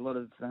take a lot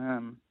of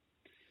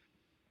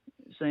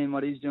seeing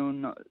what he's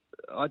doing.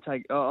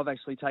 I've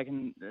actually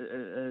taken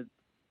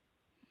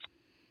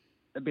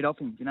a bit off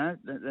him. You know,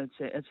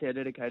 that's how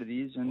dedicated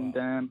he is, and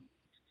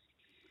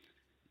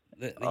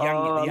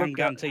wow. The young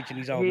gun teaching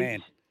his old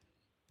man.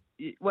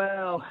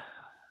 Well,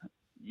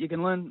 you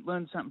can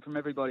learn something from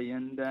everybody,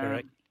 and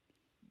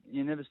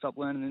you never stop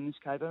learning in this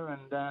caper.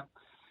 And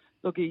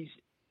look, he's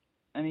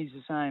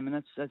the same, and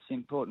that's the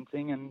important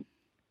thing. And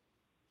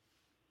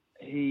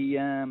he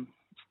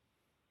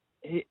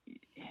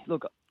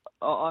look,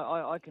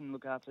 I can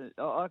look after.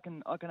 I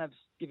can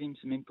give him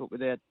some input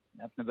without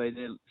having to be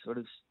there, sort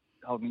of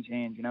holding his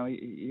hand. You know,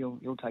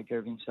 he'll take care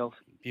of himself.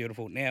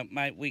 Beautiful. Now,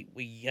 mate, we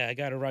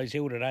go to Rose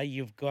Hill today.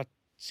 You've got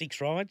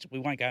 6 rides. We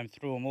won't go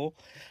through them all.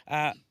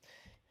 I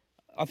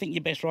think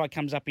your best ride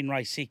comes up in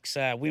race 6.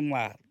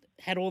 Wimla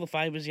had all the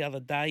favours the other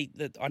day.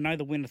 I know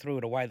the winner threw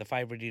it away, the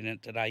favourite in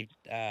it today,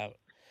 the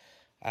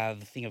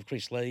thing of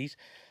Chris Lees.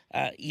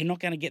 You're not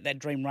going to get that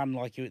dream run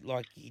like you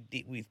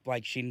did with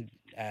Blake Shin.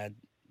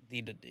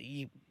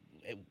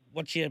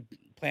 What's your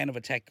plan of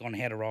attack on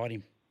how to ride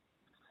him?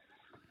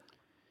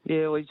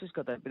 Yeah, well, he's just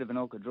got that bit of an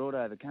awkward draw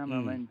to overcome. I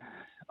mean,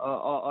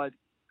 I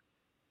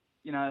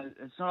you know,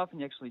 it's not often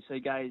you actually see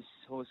Gay's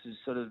horses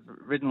sort of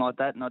ridden like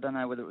that, and I don't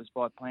know whether it was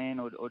by plan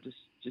or just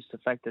the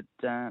fact that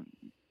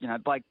you know,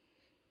 Blake.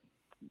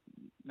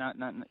 No,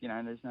 you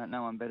know, there's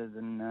no one better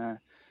than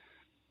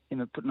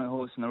him at putting a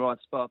horse in the right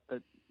spot.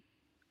 But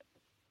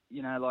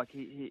you know, like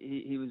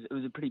he was, it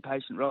was a pretty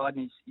patient ride,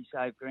 and he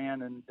saved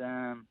ground, and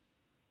the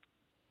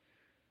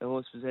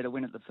horse was there to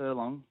win at the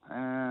furlong.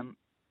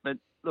 But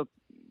look,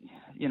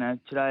 you know,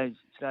 today's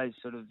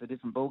sort of a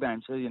different ball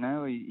game too. You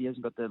know, he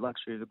hasn't got the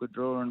luxury of a good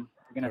draw, and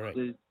we're going to have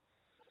to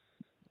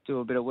do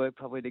a bit of work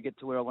probably to get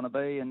to where I want to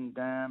be, and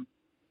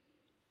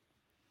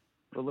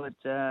we'll let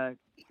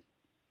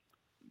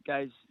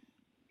Gay's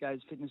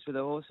fitness with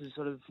the horses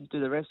sort of do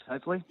the rest,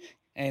 hopefully.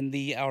 And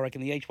I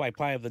reckon the each way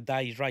player of the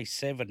day is race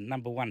 7,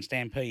 number 1,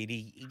 Stampede.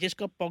 He just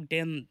got bogged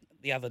down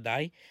the other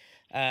day.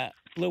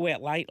 Blew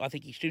out late. I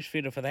think he's too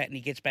fitter for that, and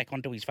he gets back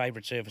onto his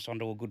favourite surface,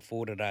 onto a good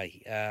 4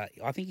 today.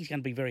 I think he's going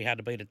to be very hard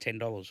to beat at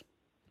 $10.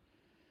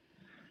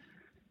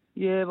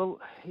 Yeah,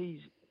 well,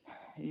 he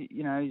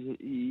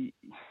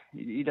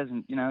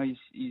doesn't, you know,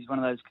 he's one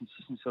of those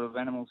consistent sort of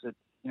animals that,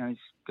 you know, he's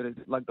got to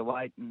lug the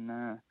weight,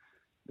 and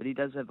but he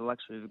does have the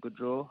luxury of a good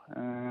draw.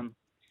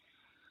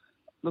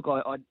 Look,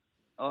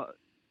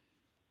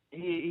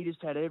 he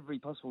just had every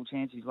possible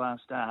chance his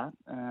last start.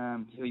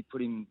 He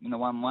put him in the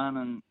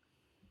 1-1, and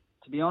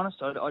to be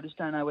honest, I just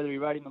don't know whether he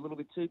rode him a little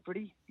bit too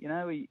pretty. You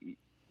know,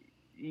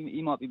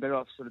 he might be better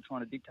off sort of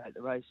trying to dictate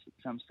the race at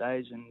some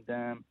stage, and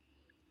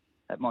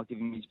that might give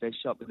him his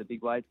best shot with the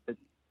big weight. But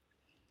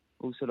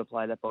we'll sort of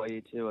play that by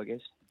ear too, I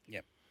guess.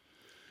 Yep.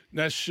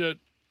 Nash,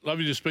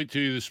 lovely to speak to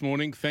you this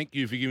morning. Thank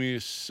you for giving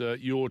us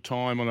your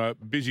time on a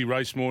busy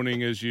race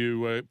morning as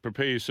you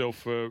prepare yourself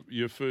for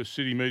your first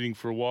city meeting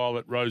for a while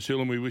at Rose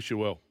Hill, and we wish you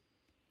well.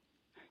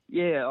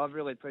 Yeah, I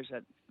really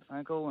appreciate the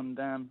phone call, and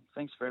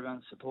thanks for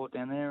everyone's support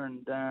down there.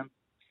 And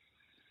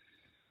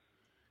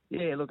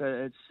yeah, look,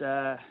 it's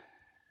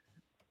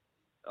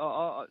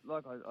I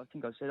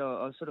think I said,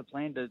 I sort of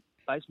planned to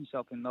base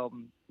myself in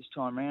Melbourne this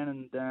time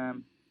round,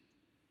 and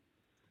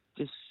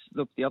just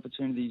look, the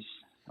opportunities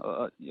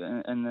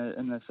and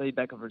the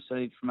feedback I've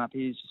received from up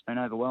here has just been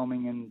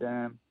overwhelming, and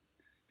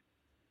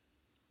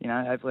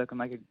hopefully I can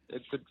make a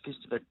good fist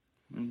of it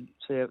and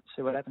see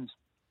what happens.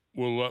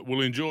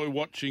 We'll enjoy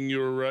watching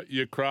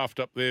your craft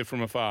up there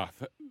from afar.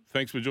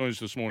 Thanks for joining us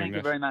this morning,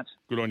 Thank you very much.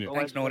 Good on you. Always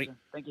Thanks, Naughty.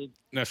 Thank you.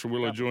 Nash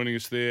Rawiller joining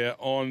us there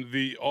on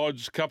the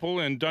Odds Couple.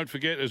 And don't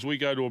forget, as we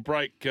go to a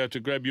break, to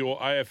grab your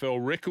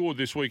AFL record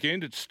this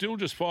weekend, it's still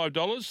just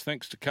 $5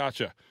 thanks to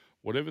Karcher.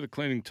 Whatever the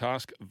cleaning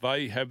task,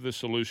 they have the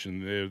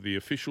solution. They're the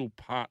official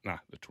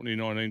partner, the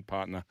 2019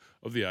 partner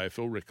of the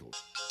AFL record.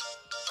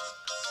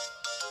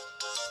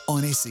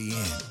 On SEN,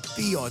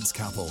 The Odds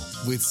Couple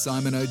with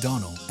Simon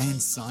O'Donnell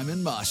and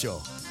Simon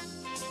Marshall.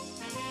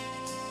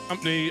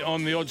 Company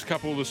on the Odds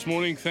Couple this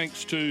morning,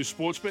 thanks to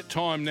Sportsbet.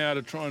 Time now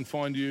to try and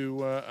find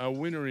you a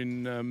winner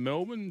in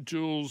Melbourne.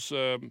 Jules,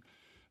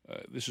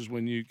 this is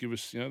when you give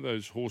us,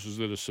 those horses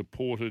that are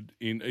supported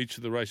in each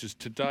of the races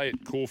today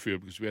at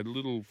Caulfield, because we had a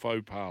little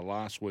faux pas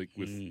last week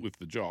with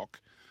the jock.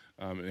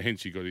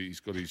 Hence, he's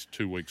got his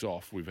 2 weeks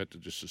off. We've had to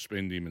just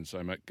suspend him and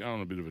say, mate, go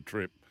on a bit of a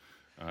trip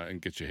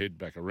and get your head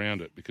back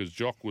around it, because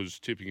Jock was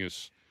tipping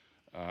us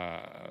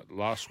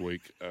last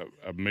week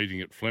a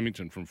meeting at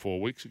Flemington from 4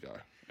 weeks ago.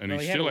 And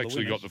he still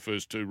actually got the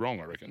first 2 wrong,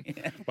 I reckon.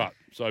 Yeah. But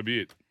so be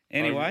it.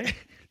 Anyway,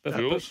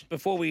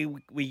 before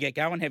we get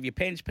going, have your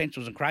pens,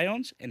 pencils and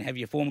crayons, and have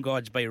your form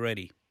guides be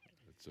ready.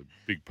 It's a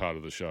big part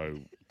of the show,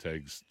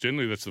 Tags.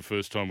 Generally, that's the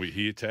first time we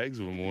hear Tags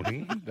of a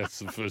morning. That's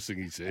the first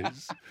thing he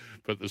says.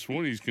 But this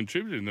morning he's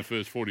contributed in the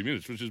first 40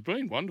 minutes, which has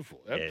been wonderful.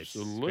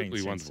 Absolutely it's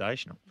been wonderful.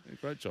 Sensational. Yeah,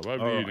 great job.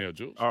 Over to you now,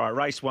 Jules. All right,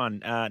 race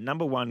 1.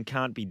 Number 1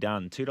 Can't Be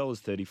Done.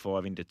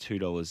 $2.35 into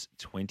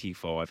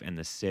 $2.25, and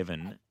the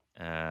 7.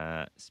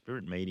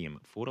 Spirit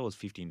Medium,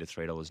 $4.50 into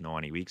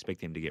 $3.90. We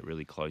expect them to get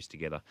really close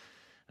together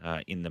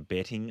in the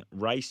betting.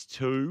 Race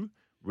 2,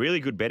 really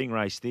good betting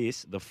race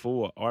this. The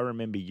 4, I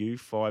Remember You,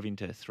 5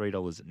 into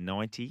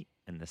 $3.90.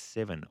 And the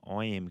 7,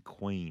 I Am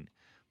Queen,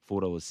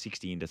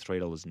 $4.60 into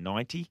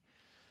 $3.90.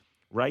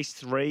 Race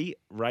 3,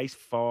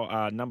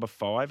 number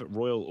 5,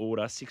 Royal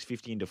Order,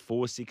 $6.50 into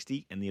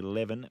 $4.60. And the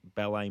 11,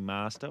 Ballet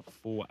Master,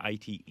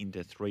 $4.80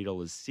 into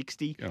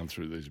 $3.60. Going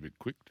through these a bit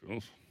quick,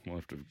 Jules. Might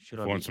have to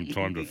find some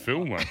time to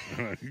film, mate.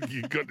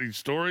 You got any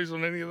stories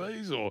on any of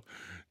these? Or,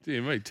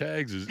 dear me,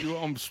 Tags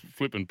I'm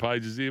flipping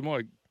pages here.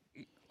 My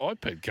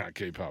iPad can't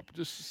keep up.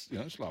 Just,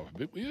 slow a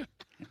bit, will you?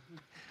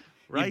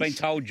 You've been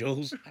told,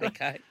 Jules.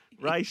 Okay.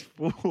 Race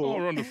 4. Oh,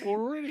 we're on the 4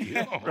 already.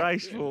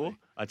 Race 4.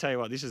 I tell you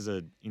what, this is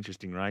an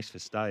interesting race for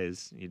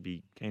stayers. You'd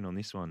be keen on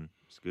this one,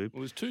 Scoop.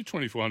 Well, there's 2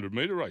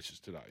 2,400-metre races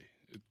today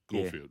at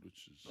Caulfield,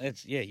 which is...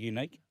 That's,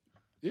 unique.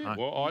 Yeah,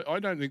 well, I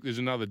don't think there's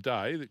another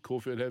day that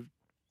Caulfield have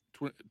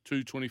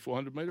 2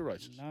 2,400-metre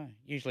races. No,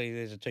 usually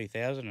there's a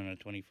 2,000 and a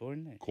 24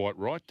 in there. Quite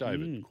right,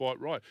 David. Quite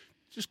right.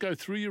 Just go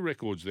through your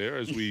records there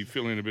as we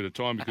fill in a bit of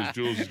time, because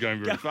Jules is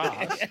going very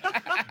fast.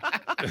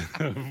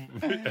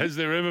 Has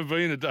there ever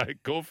been a day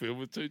at Caulfield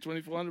with 2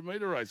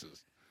 2,400-metre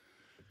races?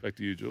 Back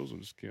to you, Jules. I'm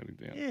just counting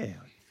down. Yeah.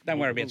 Don't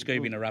worry about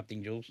Scoob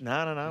interrupting, Jules.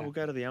 No. We'll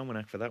go to the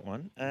almanac for that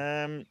one.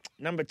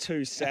 Number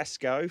 2,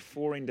 Sasco,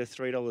 4 into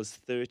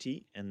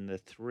 $3.30. And the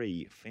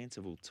 3,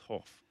 Fanciful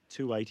Toff,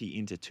 $2.80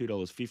 into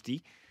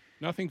 $2.50.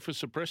 Nothing for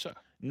Suppressor?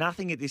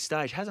 Nothing at this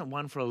stage. Hasn't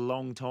won for a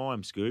long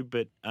time, Scoob,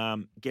 but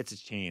gets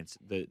its chance.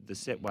 The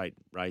set weight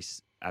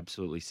race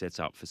absolutely sets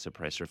up for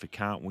Suppressor. If it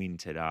can't win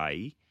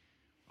today,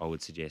 I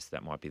would suggest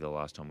that might be the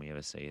last time we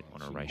ever see it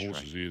on a race track.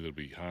 Horses here that'll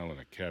be hailing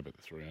a cab at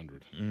the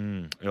 300.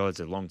 Oh, it's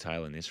a long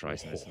tail in this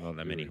race, and there's not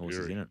that many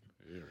horses in it.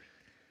 Very.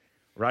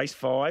 Race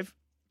 5,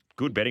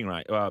 good betting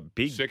race.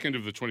 Big. Second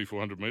of the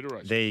 2,400-metre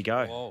race. There you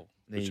go. Whoa.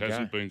 Which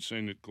hasn't been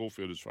seen at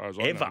Caulfield as far as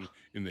I know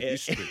in the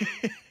history.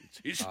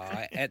 It's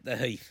history. At the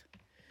Heath.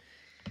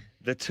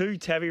 The 2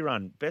 Tavi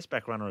Run, best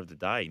back runner of the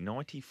day.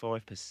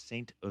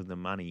 95% of the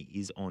money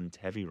is on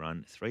Tavi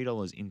Run,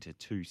 $3 into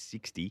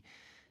 $2.60.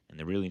 And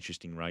the real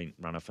interesting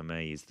runner for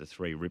me is the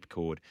 3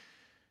 Ripcord.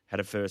 Had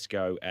a first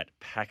go at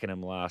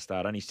Pakenham last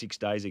start, only 6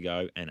 days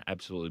ago, and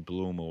absolutely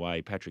blew him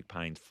away. Patrick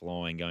Payne's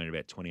flying, going at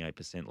about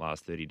 28%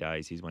 last 30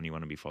 days. He's one you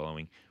want to be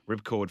following.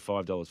 Ripcord,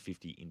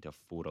 $5.50 into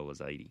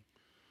 $4.80.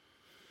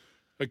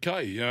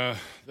 Okay,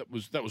 that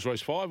was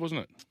race 5,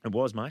 wasn't it? It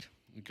was, mate.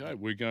 Okay,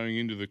 we're going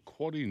into the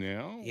quaddie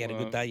now. He had a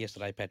good day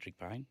yesterday, Patrick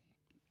Payne.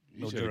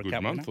 He's had a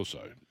good month or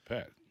so,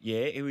 Pat.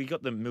 Yeah, we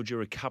got the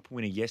Mildura Cup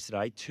winner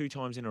yesterday. 2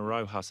 times in a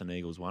row, Huss and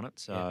Eagles won it.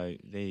 So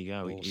there you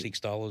go.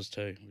 $6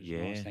 too.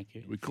 Yeah. Nice, thank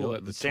you. We call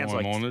that the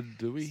time-honoured,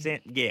 do we?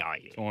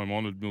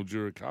 Time-honoured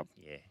Mildura Cup.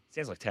 Yeah.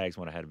 Sounds like Tags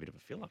might have had a bit of a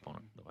fill-up on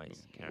it, the way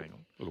he's carrying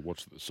on. Got to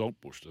watch that the salt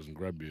bush doesn't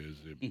grab you as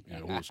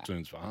the horse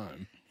turns for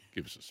home.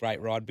 Give us a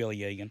great ride,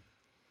 Billy Egan.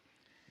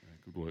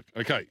 Good work.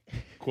 Okay,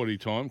 quaddie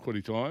time.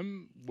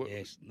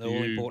 Yes, the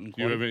all-important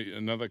quaddie. Do you have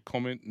another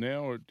comment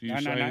now, or do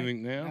you say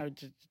anything now? No,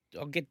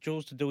 I'll get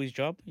Jules to do his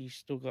job. He's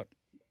still got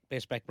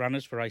best back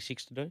runners for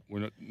A6 to do.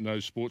 We're no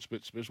sports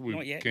bet special.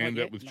 We've canned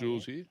up with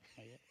Jules here.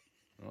 Not yet.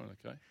 Right,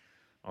 okay.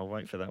 I'll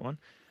wait for that one.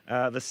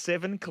 The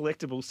 7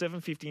 collectible,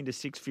 750 into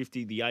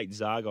 650. The 8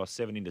 Zargos,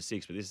 7 into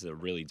 6. But this is a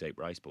really deep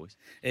race, boys.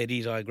 It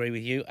is, I agree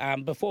with you.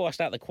 Before I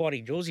start the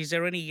quaddie, Jules, is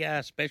there any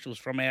specials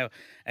from our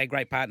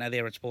great partner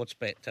there at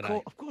Sportsbet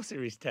today? Of course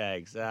there is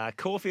tags.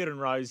 Caulfield and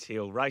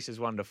Rosehill, races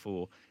 1 to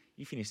 4.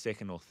 You finish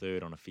second or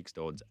third on a fixed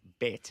odds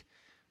bet,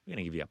 we're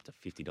going to give you up to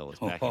 $50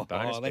 back in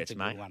bonus bets,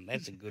 mate.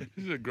 That's a good one.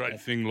 This is a great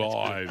thing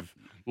live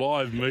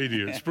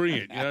media. It's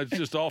brilliant. It's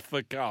just off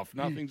the cuff.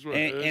 Nothing's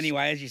rehearsed.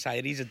 Anyway, as you say,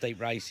 it is a deep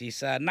race.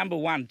 This number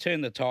 1,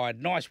 Turn the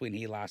Tide. Nice win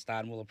here last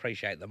start, and we'll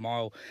appreciate the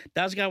mile.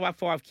 Does go up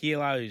 5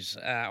 kilos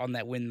on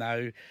that win,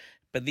 though,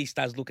 but this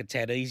does look a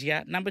tad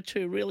easier. Number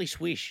 2, Really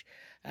Swish.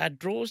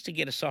 Draws to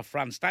get a soft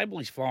run. Stable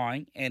is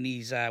flying, and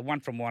he's 1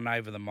 from 1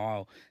 over the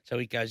mile, so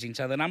he goes in.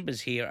 So the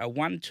numbers here are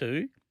 1,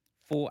 2,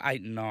 4,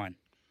 8 and 9.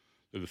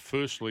 They're the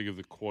first leg of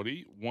the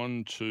quaddie,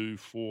 1, 2,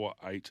 4,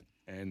 8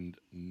 and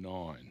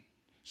 9.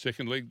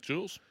 Second leg,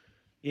 Jules?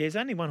 Yeah, there's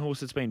only one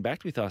horse that's been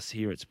backed with us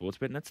here at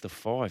Sportsbet, and that's the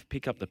 5.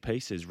 Pick Up the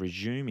Pieces,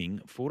 resuming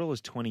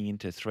 $4.20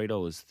 into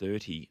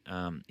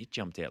 $3.30. It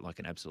jumped out like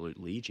an absolute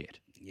Learjet.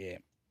 Yeah.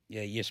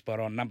 Yeah, you're spot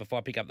on. Number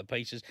 5, Pick Up the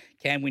Pieces,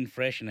 can win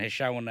fresh and has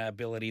shown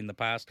ability in the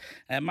past.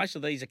 Most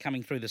of these are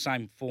coming through the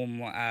same form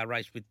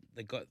race with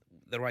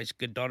the race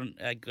Gododin.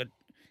 How do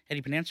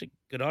you pronounce it?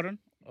 Gododin?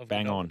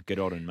 Bang on,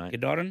 Gododin, mate.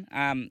 Gododin.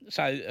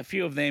 So a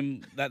few of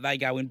them that they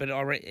go in, but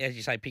as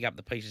you say, Pick Up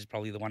the Pieces is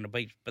probably the one to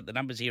beat. But the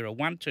numbers here are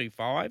 1, 2,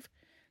 5,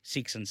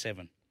 6 and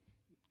 7.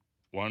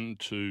 1,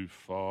 2,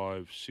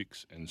 5,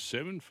 6 and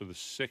 7 for the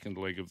second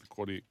leg of the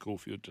quaddie at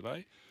Caulfield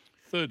today.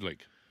 Third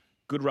leg.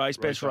 Good race,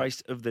 best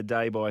race of the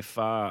day by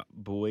far,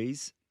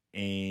 boys.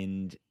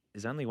 And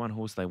there's only one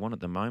horse they want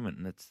at the moment,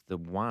 and it's the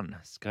 1,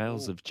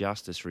 Scales of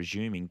Justice,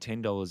 resuming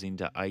 $10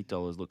 into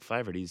 $8. Look,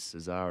 favourite is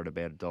Cesar at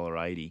about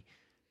 $1.80.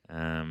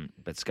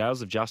 But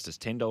Scales of Justice,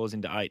 $10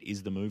 into $8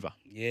 is the mover.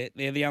 Yeah,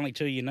 they're the only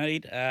two you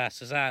need.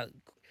 Cesar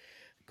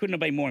couldn't have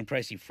been more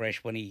impressive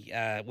fresh when he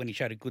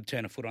showed a good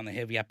turn of foot on the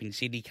heavy up in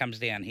Sydney. Comes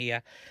down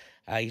here.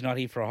 He's not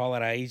here for a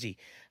holiday, easy.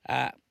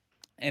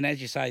 And as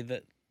you say,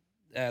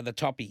 the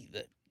toppy,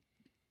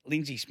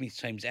 Lindsay Smith's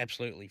team's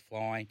absolutely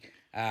flying.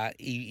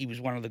 He was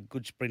one of the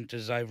good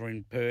sprinters over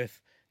in Perth.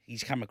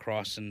 He's come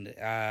across and,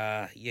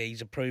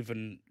 he's a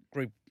proven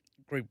group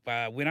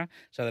winner.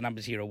 So the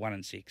numbers here are 1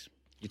 and 6.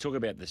 You talk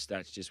about the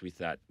stats just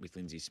with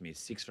Lindsay Smith.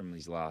 6 from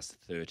his last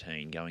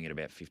 13, going at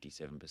about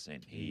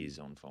 57%. He is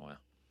on fire.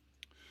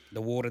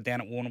 The water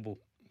down at Warrnambool.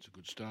 It's a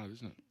good start,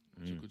 isn't it?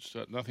 It's a good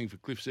start. Nothing for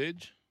Cliff's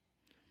Edge?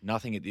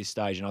 Nothing at this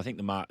stage, and I think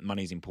the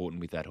money's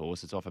important with that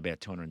horse. It's off about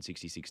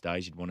 266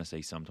 days. You'd want to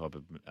see some type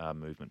of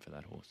movement for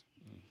that horse.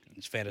 Okay.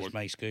 As fat as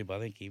May Scoob, I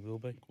think he will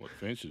be. Quite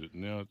fancied it.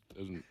 Now it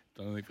hasn't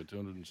done anything for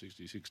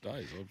 266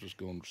 days. I've just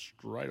gone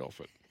straight off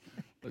it.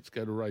 Let's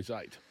go to race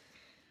 8.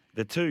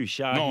 The 2,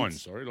 Shah 9,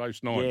 Hits. sorry,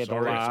 race 9. Yeah,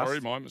 sorry,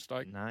 my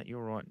mistake. No,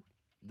 you're right.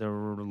 The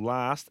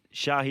last,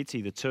 Shah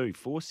Hitsy, the 2,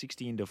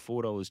 $4.60 into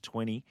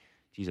 $4.20.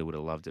 Geez, I would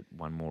have loved it.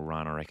 One more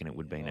run, I reckon it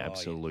would be an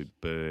absolute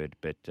bird.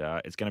 But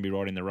it's going to be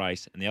right in the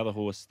race. And the other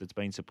horse that's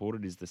been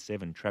supported is the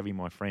 7, Travie,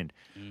 My Friend.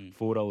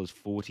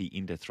 $4.40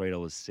 into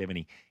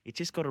 $3.70. It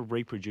just got to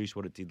reproduce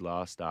what it did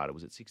last start. It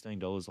was at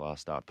 $16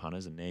 last start,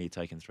 punters, and now you're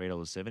taking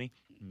 $3.70.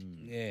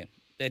 Yeah,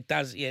 it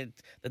does. Yeah,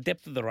 the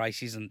depth of the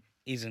race isn't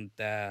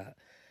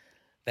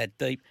that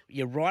deep.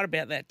 You're right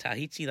about that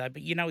Tahiti, though,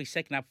 but his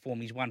second up form,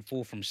 he's won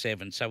 4 from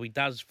 7, so he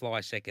does fly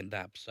second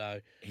up.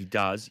 So he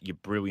does. You're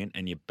brilliant,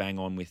 and you bang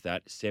on with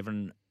that.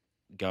 7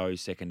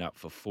 goes second up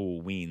for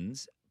 4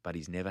 wins, but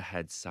he's never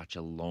had such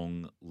a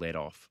long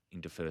let-off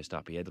into first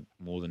up. He had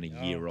more than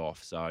a year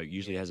off, so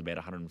usually has about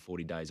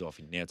 140 days off.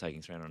 He's now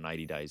taking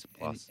 380 days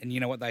plus. And you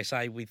know what they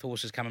say with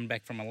horses coming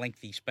back from a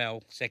lengthy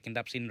spell, second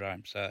up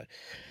syndrome. So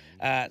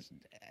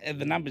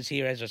the numbers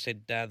here, as I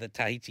said, the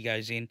Tahiti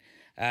goes in.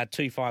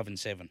 2, 5 and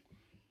 7.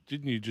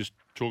 Didn't you just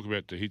talk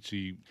about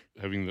Tahiti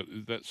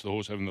that's the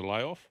horse having the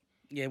layoff?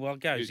 Yeah, well,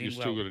 it goes in. You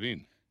still got it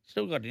in?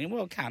 Still got it in.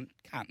 Well, can't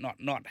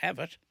not have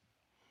it.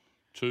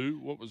 2,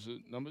 what was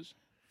the numbers?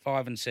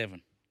 5 and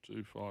 7.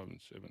 2, 5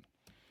 and 7.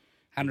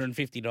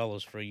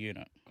 $150 for a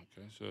unit.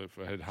 Okay, so if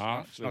I had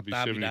half, that'd be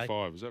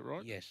 75. Is that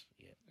right? Yes.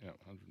 Yeah,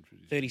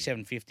 150.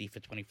 $37.50 for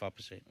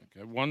 25%.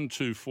 Okay, 1,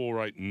 2,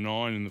 4, 8,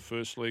 9 in the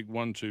first leg.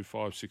 1, 2,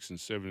 5, 6 and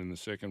 7 in the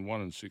second.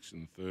 1 and 6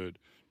 in the third.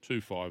 2,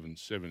 5 and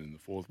 7 in the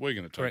fourth. We're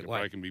going to take a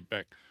break and be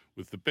back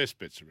with the best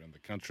bets around the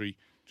country.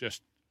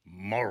 Just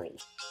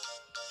morals.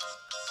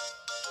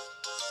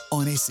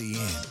 On SEN,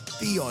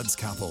 The Odds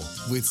Couple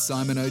with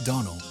Simon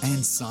O'Donnell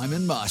and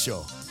Simon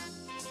Marshall.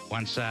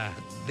 Once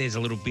there's a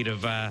little bit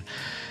of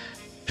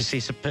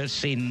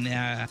Sisyphus in...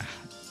 Yep.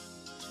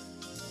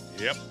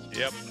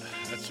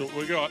 That's what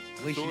we got.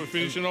 That's what we're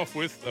finishing off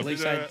with. At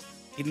least they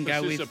didn't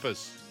go with...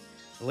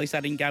 At least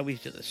I didn't go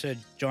with the Sir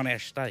John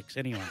Ash Stakes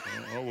anyway.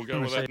 Oh, we'll go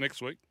with that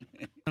next week.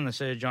 And the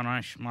Sir John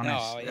Ash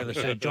Monash.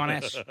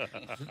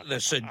 The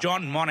Sir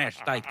John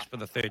Monash Stakes for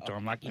the third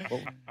time, lucky.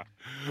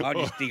 I'll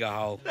just dig a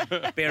hole.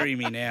 Bury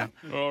me now.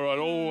 All right,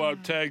 all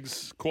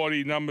tags,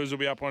 quaddie numbers will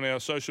be up on our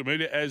social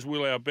media, as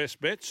will our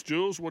best bets.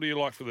 Jules, what do you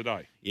like for the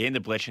day? Yeah, in the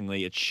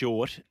Bletchingley, it's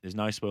short. There's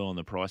no spoil on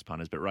the price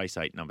punters, but race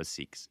 8, number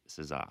 6,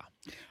 Cesar.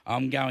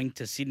 I'm going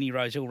to Sydney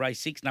Rosehill, race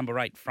 6, number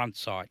 8, Front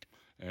Sight.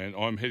 And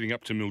I'm heading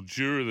up to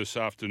Mildura this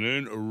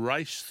afternoon,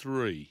 race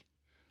 3,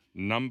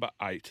 number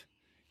 8,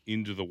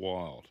 Into the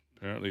Wild.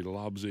 Apparently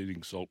loves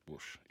eating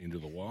saltbush, Into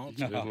the Wild.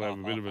 So it'll have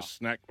a bit of a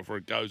snack before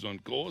it goes on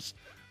course.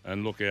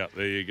 And look out,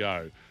 there you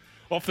go.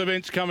 Off the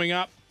bench coming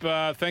up.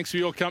 Thanks for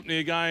your company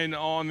again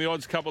on the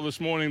Odds Couple this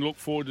morning. Look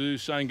forward to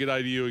saying good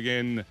day to you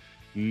again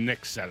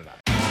next Saturday.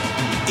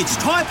 It's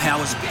Tyre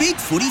Power's Big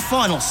Footy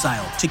Final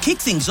Sale. To kick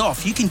things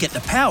off, you can get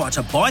the power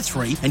to buy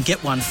 3 and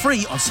get 1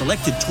 free on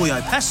selected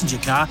Toyo passenger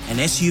car and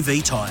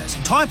SUV tyres.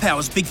 Tyre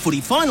Power's Big Footy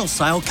Final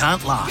Sale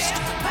can't last.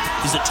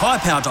 Visit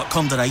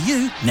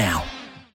tyrepower.com.au now.